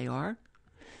for who they are.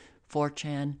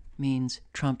 4chan means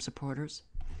Trump supporters.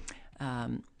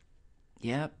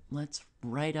 Let's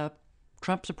write up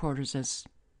Trump supporters as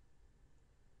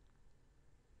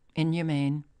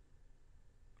inhumane,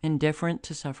 indifferent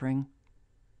to suffering.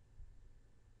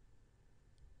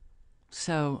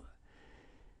 So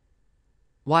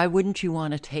why wouldn't you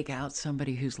want to take out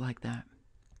somebody who's like that?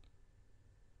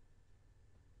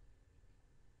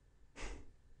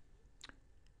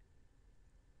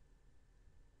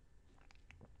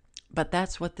 But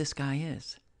that's what this guy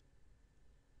is.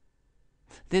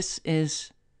 This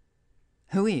is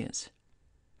who he is.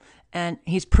 And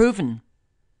he's proven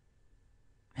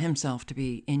himself to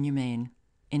be inhumane,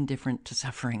 indifferent to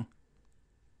suffering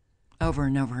over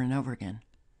and over and over again.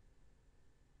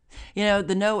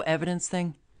 The no evidence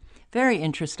thing, very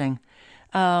interesting.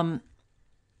 I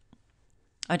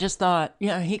just thought,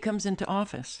 he comes into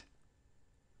office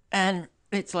and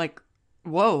it's like,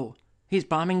 whoa, he's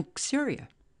bombing Syria.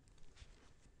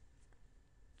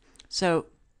 So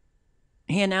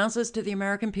he announces to the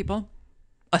American people,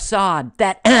 Assad,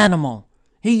 that animal,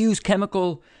 he used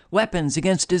chemical weapons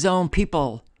against his own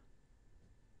people.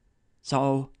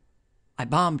 So I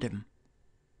bombed him.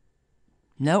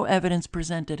 No evidence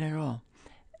presented at all.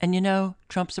 And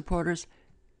Trump supporters,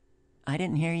 I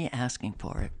didn't hear you asking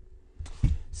for it.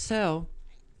 So,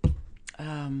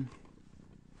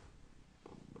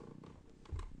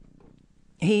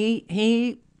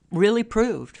 he really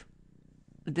proved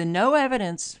the no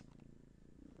evidence.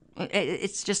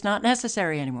 It's just not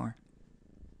necessary anymore.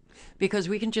 Because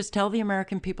we can just tell the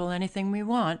American people anything we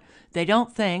want. They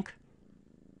don't think.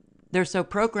 They're so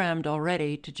programmed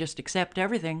already to just accept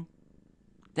everything.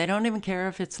 They don't even care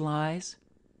if it's lies.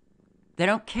 They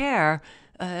don't care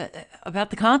about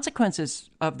the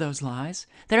consequences of those lies.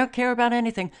 They don't care about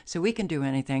anything, so we can do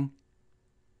anything.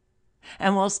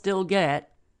 And we'll still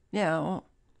get,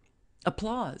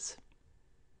 applause.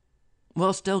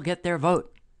 We'll still get their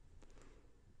vote.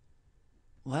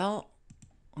 Well,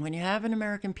 when you have an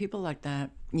American people like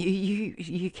that,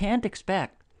 you can't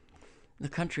expect the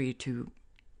country to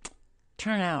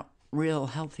turn out real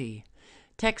healthy.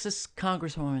 Texas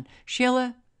Congresswoman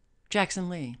Sheila Jackson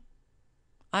Lee,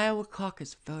 Iowa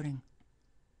caucus voting.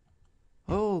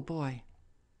 Oh boy.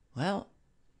 Well,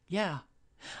 yeah.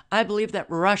 I believe that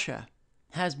Russia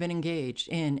has been engaged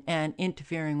in and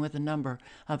interfering with a number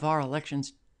of our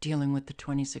elections dealing with the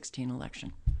 2016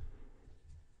 election.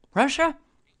 Russia?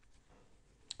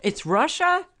 It's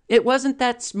Russia? It wasn't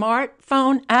that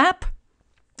smartphone app?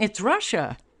 It's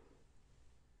Russia.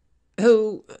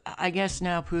 Who, I guess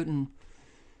now Putin,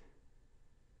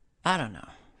 I don't know,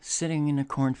 sitting in a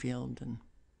cornfield and...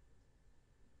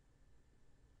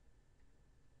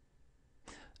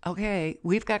 Okay,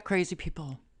 we've got crazy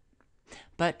people.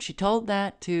 But she told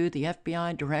that to the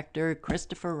FBI director,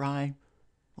 Christopher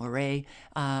Wray,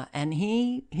 and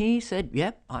he said,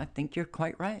 yep, I think you're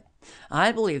quite right.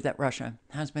 I believe that Russia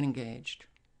has been engaged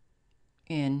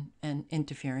in and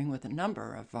interfering with a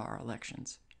number of our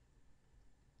elections.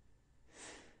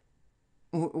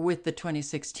 With the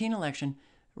 2016 election,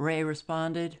 Wray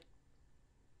responded,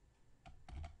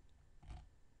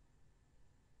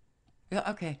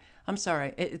 okay, I'm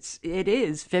sorry. It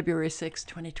is February 6,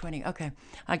 2020. Okay.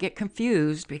 I get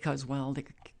confused because, well, they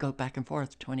go back and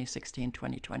forth, 2016,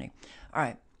 2020. All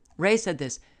right. Wray said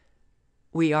this.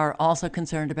 We are also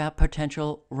concerned about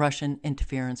potential Russian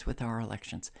interference with our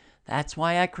elections. That's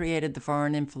why I created the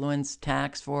Foreign Influence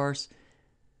Task Force,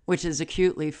 which is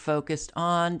acutely focused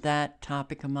on that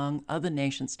topic among other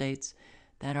nation states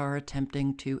that are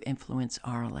attempting to influence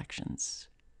our elections.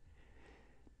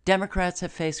 Democrats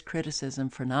have faced criticism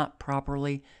for not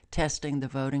properly testing the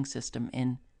voting system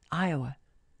in Iowa.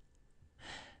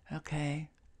 Okay.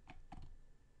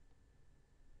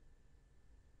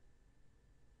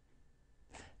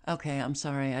 Okay, I'm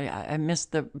sorry. I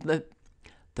missed the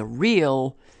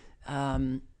real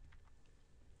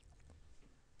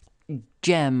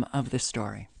gem of the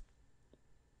story.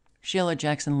 Sheila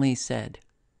Jackson Lee said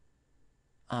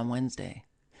on Wednesday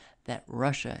that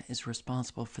Russia is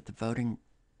responsible for the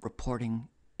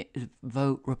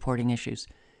vote reporting issues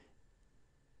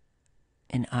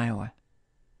in Iowa.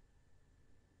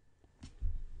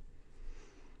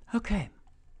 Okay.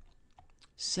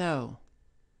 So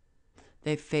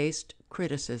they faced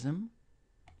criticism,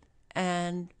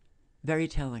 and very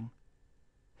telling.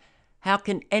 How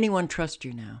can anyone trust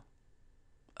you now?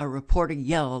 A reporter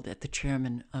yelled at the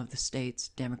chairman of the state's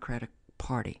Democratic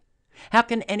Party. How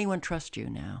can anyone trust you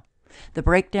now? The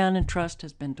breakdown in trust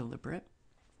has been deliberate,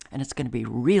 and it's going to be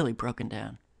really broken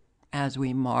down as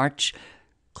we march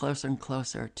closer and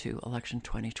closer to election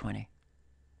 2020.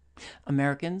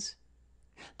 Americans,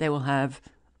 they will have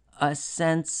a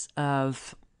sense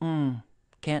of,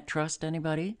 can't trust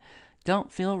anybody,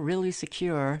 don't feel really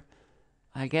secure.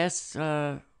 I guess,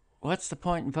 what's the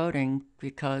point in voting?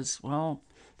 Because, well,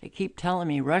 they keep telling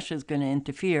me Russia's going to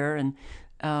interfere, and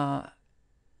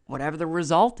whatever the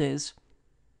result is,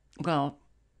 well,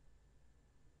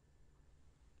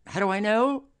 how do I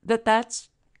know that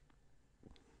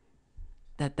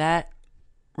that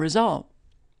result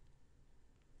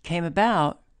came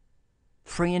about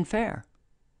free and fair?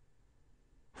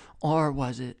 Or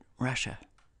was it Russia?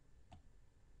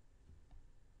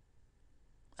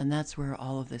 And that's where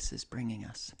all of this is bringing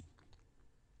us.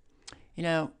 You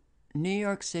know, New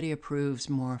York City approves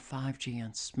more 5G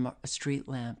on street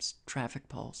lamps, traffic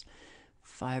poles,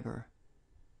 fiber,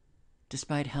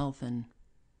 despite health and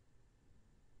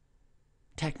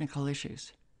technical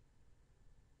issues.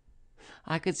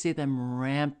 I could see them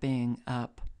ramping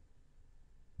up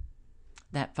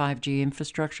that 5G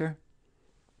infrastructure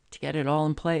to get it all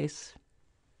in place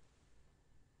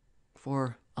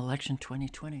for election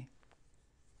 2020.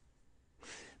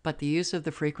 But the use of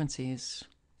the frequencies,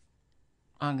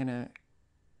 I'm going to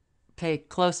pay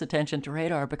close attention to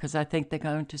radar, because I think they're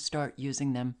going to start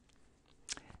using them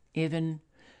even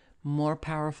more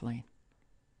powerfully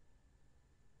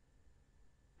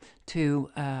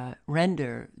to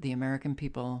render the American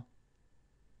people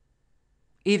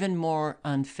even more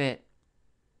unfit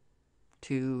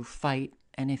to fight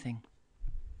anything.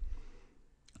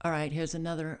 All right, here's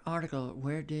another article.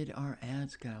 Where did our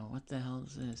ads go? What the hell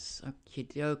is this? Okie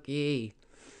dokie.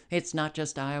 It's not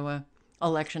just Iowa.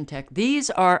 Election tech.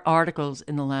 These are articles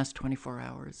in the last 24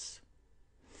 hours.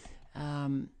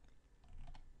 And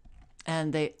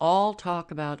they all talk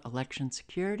about election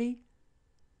security.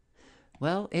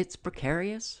 Well, it's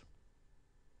precarious.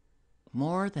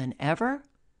 More than ever.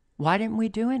 Why didn't we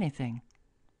do anything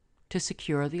to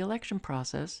secure the election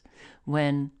process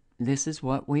when this is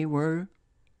what we were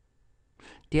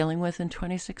dealing with in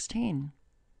 2016?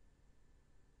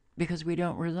 Because we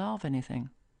don't resolve anything.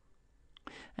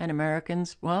 And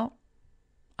Americans, well,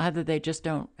 either they just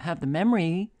don't have the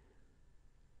memory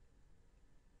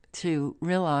to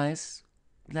realize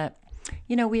that,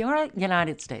 you know, we are the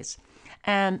United States,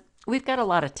 and we've got a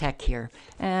lot of tech here,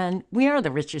 and we are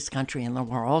the richest country in the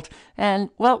world, and,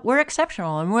 well, we're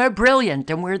exceptional, and we're brilliant,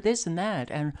 and we're this and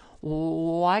that, and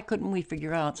why couldn't we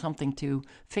figure out something to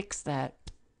fix that,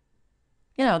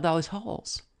 you know, those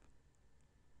holes?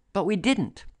 But we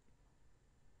didn't.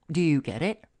 Do you get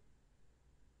it?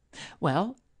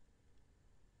 Well,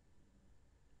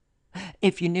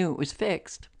 if you knew it was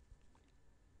fixed,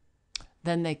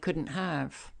 then they couldn't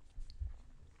have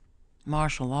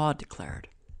martial law declared.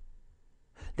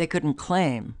 They couldn't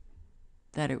claim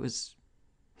that it was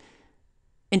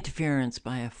interference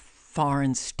by a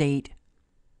foreign state,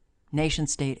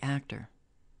 nation-state actor.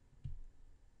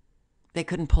 They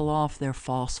couldn't pull off their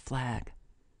false flag.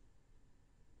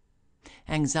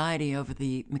 Anxiety over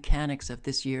the mechanics of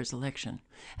this year's election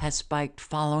has spiked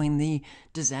following the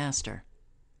disaster.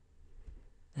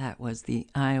 That was the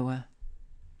Iowa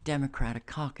Democratic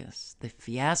Caucus. The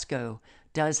fiasco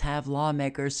does have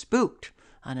lawmakers spooked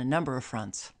on a number of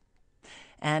fronts.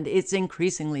 And it's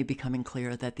increasingly becoming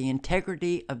clear that the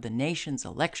integrity of the nation's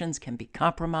elections can be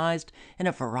compromised in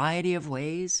a variety of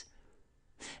ways.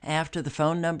 After the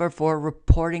phone number for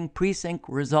reporting precinct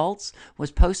results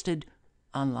was posted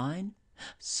online,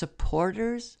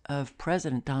 Supporters of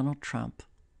President Donald Trump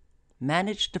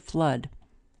managed to flood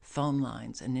phone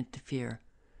lines and interfere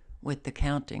with the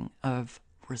counting of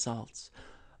results.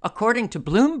 According to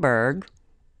Bloomberg,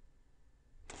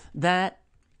 that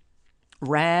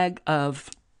rag of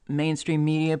mainstream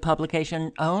media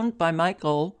publication owned by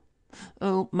Michael,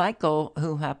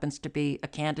 who happens to be a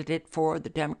candidate for the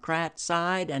Democrat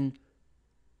side, and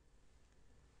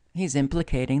he's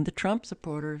implicating the Trump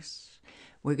supporters.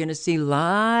 We're going to see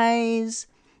lies.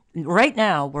 Right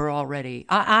now, we're already.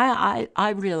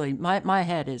 I really, my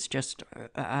head is just.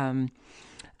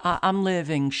 I'm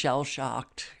living shell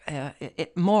shocked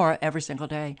more every single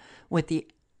day with the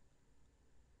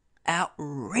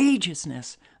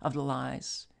outrageousness of the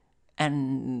lies,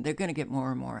 and they're going to get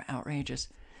more and more outrageous.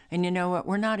 And you know what?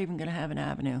 We're not even going to have an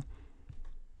avenue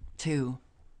to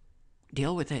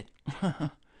deal with it.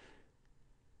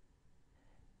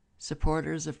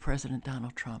 Supporters of President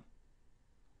Donald Trump,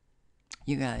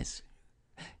 you guys,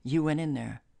 you went in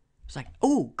there. It's like,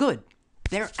 oh, good,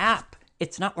 their app,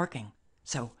 it's not working.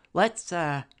 So let's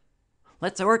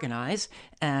organize.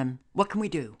 What can we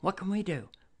do? What can we do?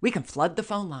 We can flood the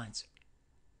phone lines.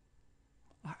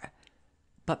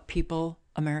 But people,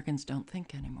 Americans, don't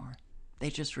think anymore. They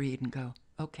just read and go,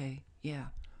 okay, yeah.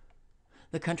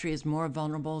 The country is more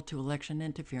vulnerable to election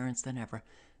interference than ever.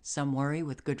 Some worry,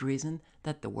 with good reason,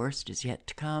 that the worst is yet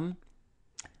to come.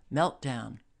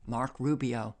 Meltdown, Mark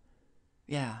Rubio.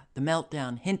 Yeah, the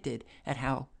meltdown hinted at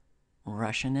how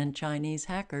Russian and Chinese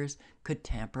hackers could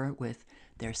tamper with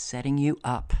their setting you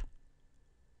up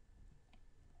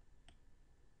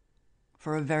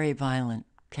for a very violent,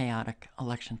 chaotic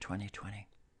election 2020.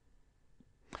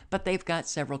 But they've got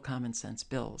several common sense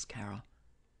bills, Carol.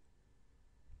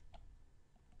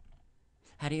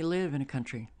 How do you live in a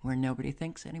country where nobody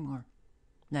thinks anymore?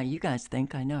 Now, you guys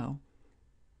think, I know.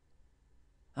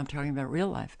 I'm talking about real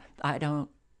life. I don't.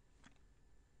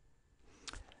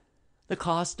 The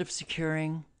cost of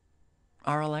securing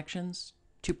our elections,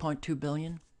 $2.2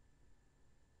 billion.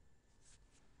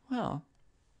 Well,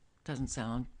 doesn't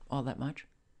sound all that much.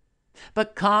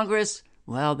 But Congress,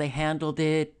 well, they handled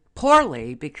it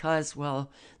poorly because, well,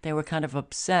 they were kind of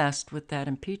obsessed with that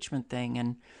impeachment thing,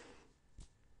 and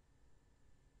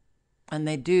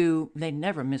they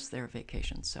never miss their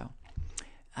vacations, so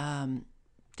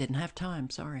didn't have time,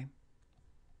 sorry.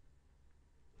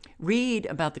 Read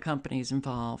about the companies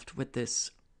involved with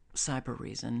this cyber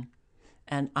reason.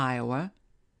 And Iowa,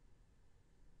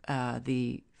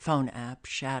 the phone app,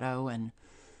 Shadow, and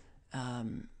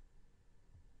God,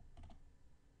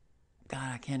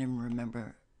 I can't even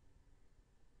remember.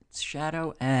 It's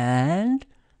Shadow, and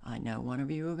I know one of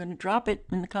you are going to drop it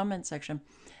in the comment section.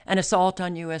 An assault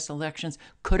on U.S. elections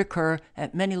could occur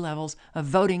at many levels of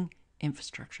voting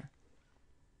infrastructure.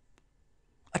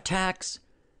 Attacks,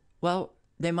 well,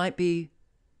 they might be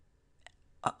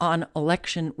on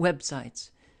election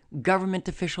websites, government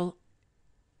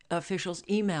officials'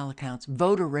 email accounts,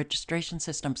 voter registration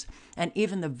systems, and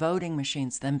even the voting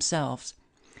machines themselves.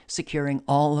 Securing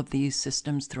all of these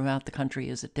systems throughout the country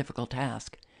is a difficult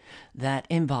task that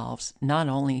involves not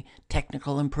only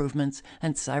technical improvements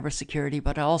and cybersecurity,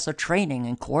 but also training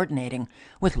and coordinating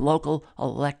with local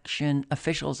election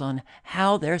officials on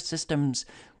how their systems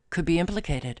could be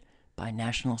implicated by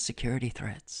national security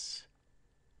threats.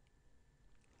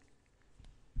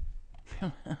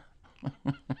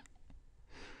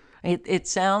 It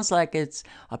sounds like it's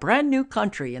a brand new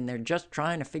country and they're just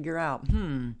trying to figure out,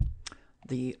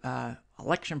 the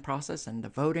election process and the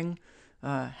voting.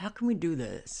 How can we do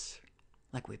this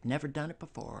like we've never done it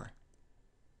before?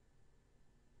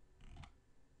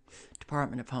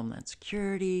 Department of Homeland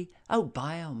Security. Oh,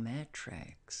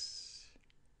 biometrics.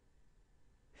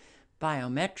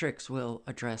 Biometrics will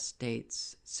address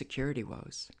states' security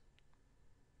woes.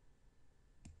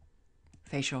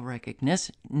 Facial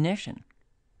recognition.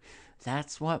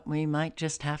 That's what we might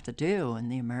just have to do,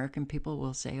 and the American people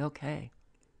will say, okay.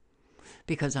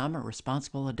 Because I'm a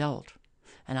responsible adult,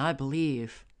 and I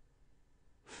believe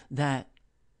that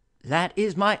that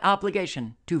is my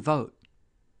obligation to vote.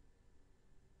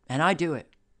 And I do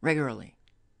it regularly.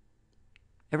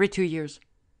 Every 2 years,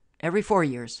 every 4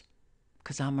 years,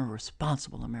 because I'm a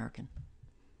responsible American.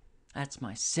 That's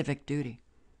my civic duty.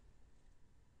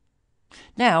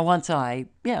 Now, once I,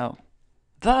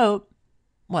 vote,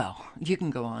 well, you can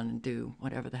go on and do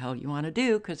whatever the hell you want to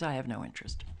do, because I have no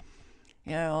interest.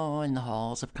 In the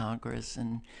halls of Congress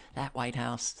and that White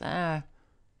House.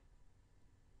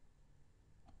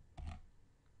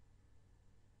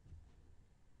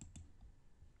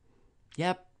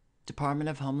 Yep, Department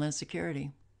of Homeland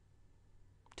Security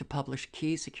to publish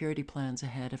key security plans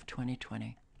ahead of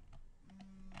 2020.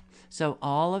 So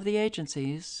all of the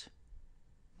agencies,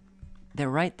 they're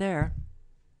right there.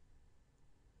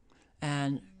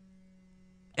 And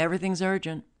everything's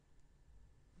urgent.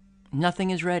 Nothing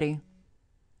is ready.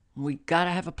 We got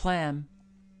to have a plan.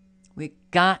 We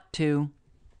got to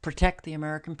protect the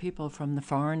American people from the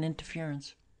foreign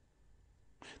interference.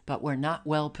 But we're not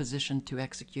well positioned to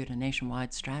execute a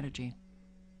nationwide strategy.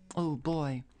 Oh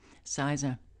boy,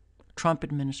 CISA, Trump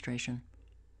administration.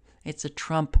 It's a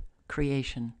Trump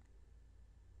creation.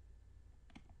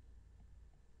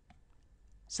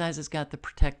 CISA's got the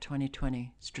Protect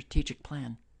 2020 strategic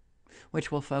plan,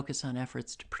 which will focus on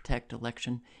efforts to protect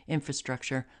election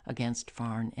infrastructure against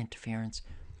foreign interference.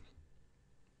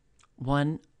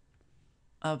 One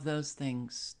of those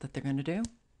things that they're going to do,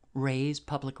 raise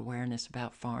public awareness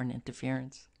about foreign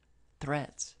interference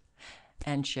threats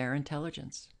and share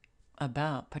intelligence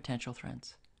about potential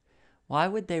threats. Why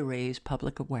would they raise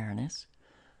public awareness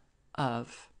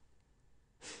of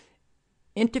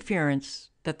interference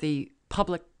that the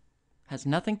public has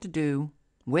nothing to do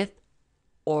with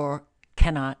or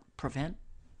cannot prevent?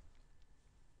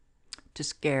 To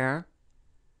scare,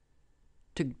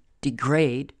 to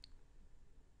degrade,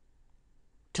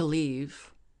 to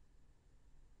leave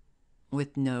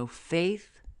with no faith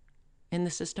in the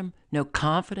system, no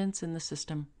confidence in the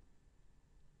system,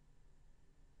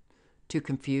 to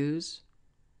confuse,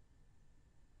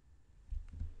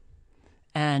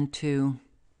 and to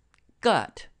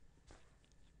gut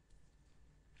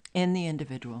in the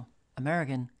individual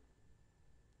American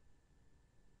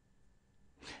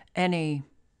any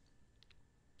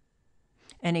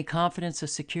confidence or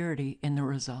security in the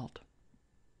result.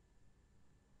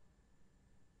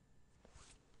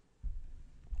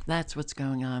 That's what's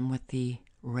going on with the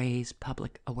raise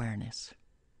public awareness.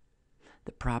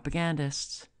 The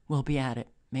propagandists will be at it,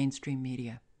 mainstream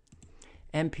media.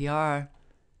 NPR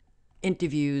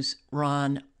interviews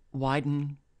Ron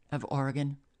Wyden of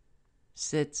Oregon,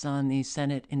 sits on the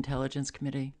Senate Intelligence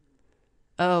Committee.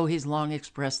 Oh, he's long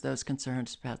expressed those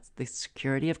concerns about the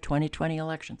security of 2020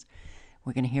 elections.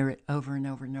 We're going to hear it over and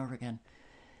over and over again.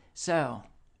 So,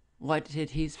 what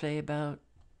did he say about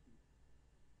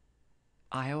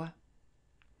Iowa?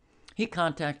 He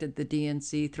contacted the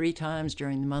DNC 3 times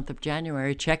during the month of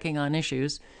January, checking on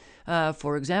issues.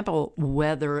 For example,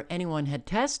 whether anyone had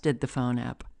tested the phone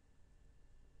app.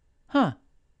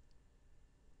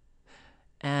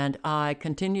 And I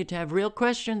continued to have real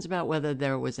questions about whether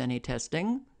there was any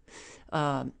testing.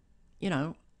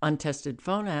 Untested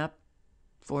phone app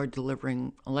for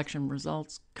delivering election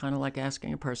results, kind of like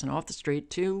asking a person off the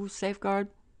street to safeguard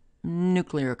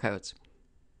nuclear codes.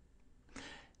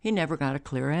 He never got a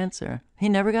clear answer. He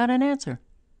never got an answer.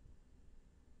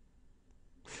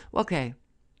 Okay.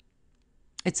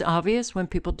 It's obvious when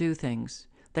people do things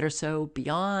that are so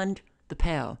beyond the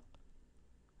pale.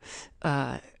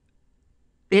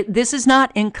 This is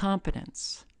not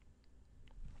incompetence.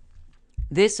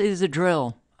 This is a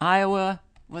drill. Iowa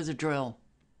was a drill.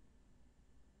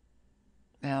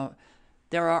 Now,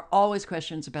 there are always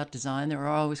questions about design. There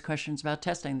are always questions about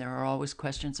testing. There are always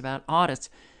questions about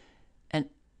audits. And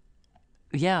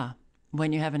yeah,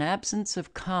 when you have an absence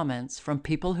of comments from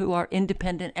people who are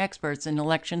independent experts in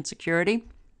election security,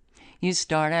 you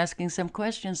start asking some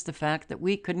questions. The fact that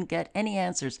we couldn't get any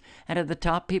answers out of the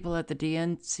top people at the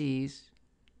DNC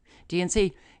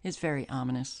is very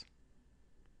ominous.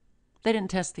 They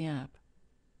didn't test the app.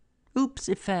 Oops,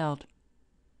 it failed.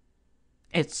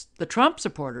 It's the Trump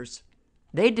supporters.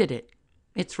 They did it.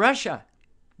 It's Russia.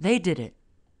 They did it.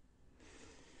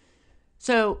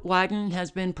 So Wyden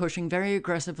has been pushing very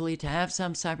aggressively to have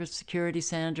some cybersecurity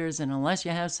standards, and unless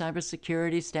you have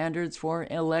cybersecurity standards for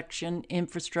election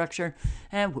infrastructure,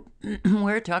 and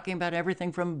we're talking about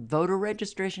everything from voter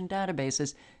registration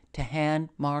databases to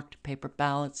hand-marked paper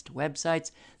ballots to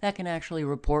websites that can actually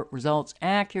report results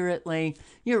accurately,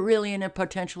 you're really in a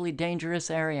potentially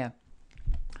dangerous area.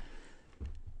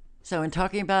 So in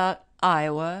talking about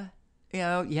Iowa,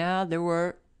 there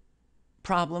were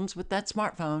problems with that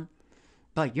smartphone.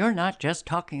 But you're not just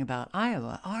talking about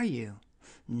Iowa, are you?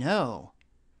 No.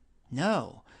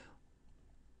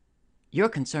 You're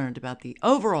concerned about the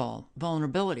overall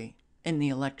vulnerability in the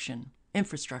election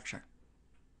infrastructure.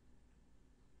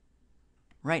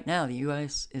 Right now, the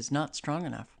U.S. is not strong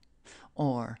enough,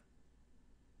 or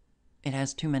it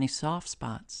has too many soft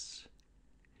spots.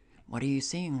 What are you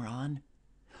seeing, Ron?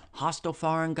 Hostile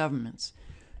foreign governments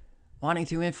wanting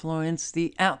to influence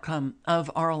the outcome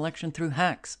of our election through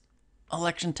hacks.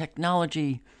 Election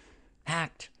technology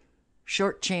hacked,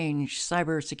 shortchanged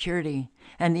cybersecurity,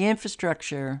 and the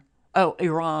infrastructure. Oh,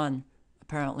 Iran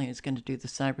apparently is going to do the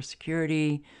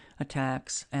cybersecurity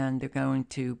attacks, and they're going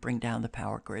to bring down the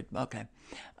power grid. Okay.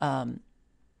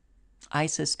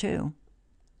 ISIS, too.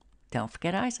 Don't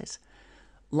forget ISIS.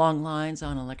 Long lines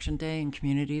on election day in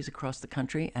communities across the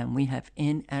country, and we have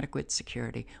inadequate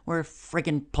security. We're a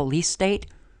friggin' police state,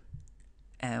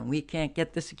 and we can't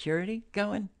get the security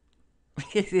going.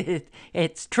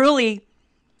 It's truly,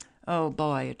 oh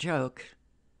boy, a joke.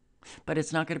 But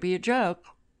it's not going to be a joke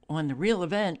when the real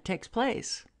event takes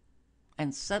place.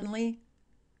 And suddenly,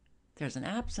 there's an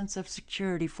absence of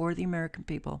security for the American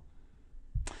people.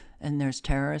 And there's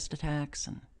terrorist attacks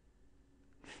and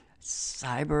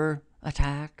cyber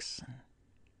attacks and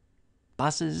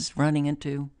buses running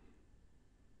into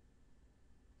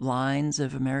lines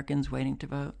of Americans waiting to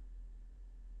vote.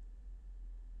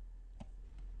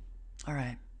 All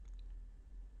right.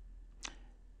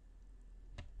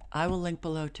 I will link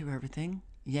below to everything.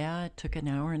 Yeah, it took an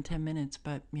hour and 10 minutes,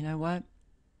 but you know what?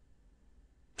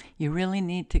 You really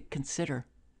need to consider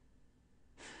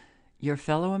your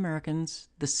fellow Americans,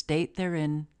 the state they're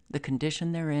in, the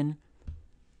condition they're in.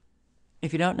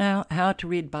 If you don't know how to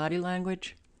read body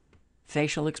language,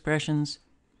 facial expressions,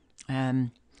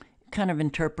 kind of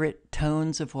interpret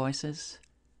tones of voices,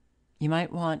 you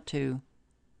might want to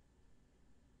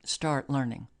start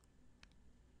learning.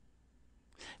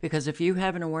 Because if you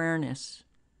have an awareness,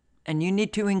 and you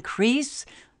need to increase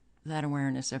that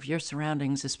awareness of your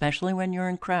surroundings, especially when you're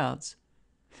in crowds,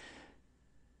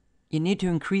 you need to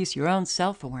increase your own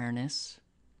self-awareness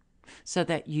so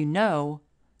that you know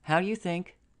how you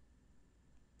think,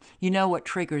 you know what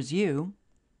triggers you,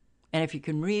 and if you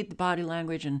can read the body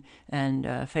language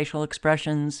and facial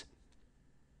expressions,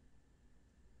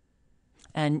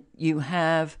 and you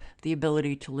have the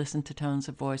ability to listen to tones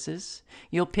of voices,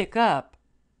 you'll pick up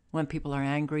when people are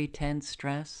angry, tense,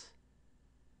 stressed.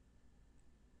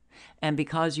 And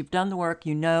because you've done the work,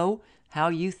 you know how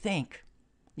you think.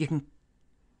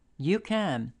 You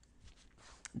can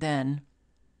then,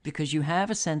 because you have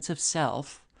a sense of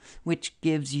self, which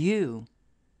gives you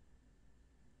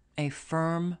a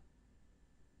firm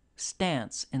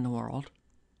stance in the world.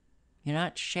 You're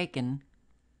not shaken,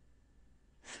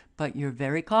 but you're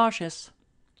very cautious,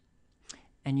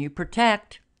 and you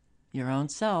protect your own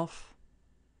self.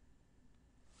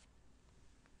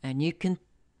 And you can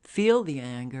feel the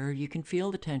anger, you can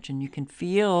feel the tension, you can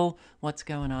feel what's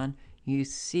going on. You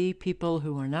see people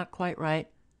who are not quite right.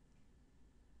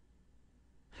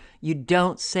 You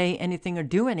don't say anything or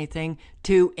do anything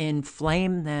to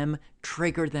inflame them,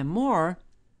 trigger them more.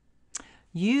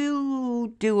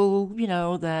 You do,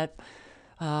 that,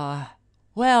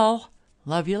 well,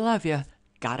 love you,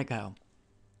 gotta go.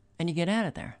 And you get out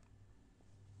of there.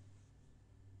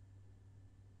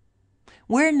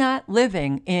 We're not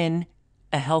living in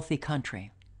a healthy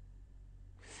country.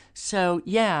 So,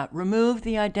 yeah, remove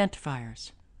the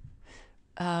identifiers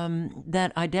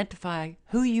that identify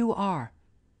who you are.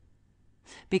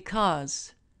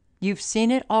 Because you've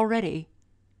seen it already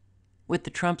with the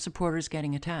Trump supporters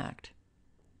getting attacked.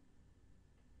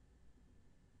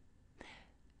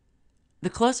 The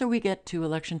closer we get to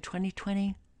election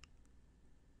 2020,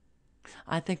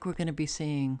 I think we're going to be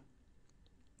seeing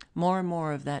more and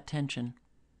more of that tension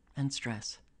and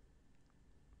stress.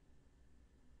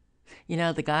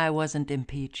 The guy wasn't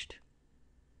impeached.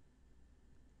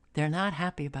 They're not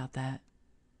happy about that.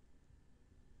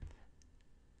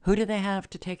 Who do they have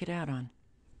to take it out on?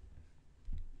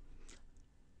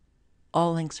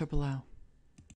 All links are below.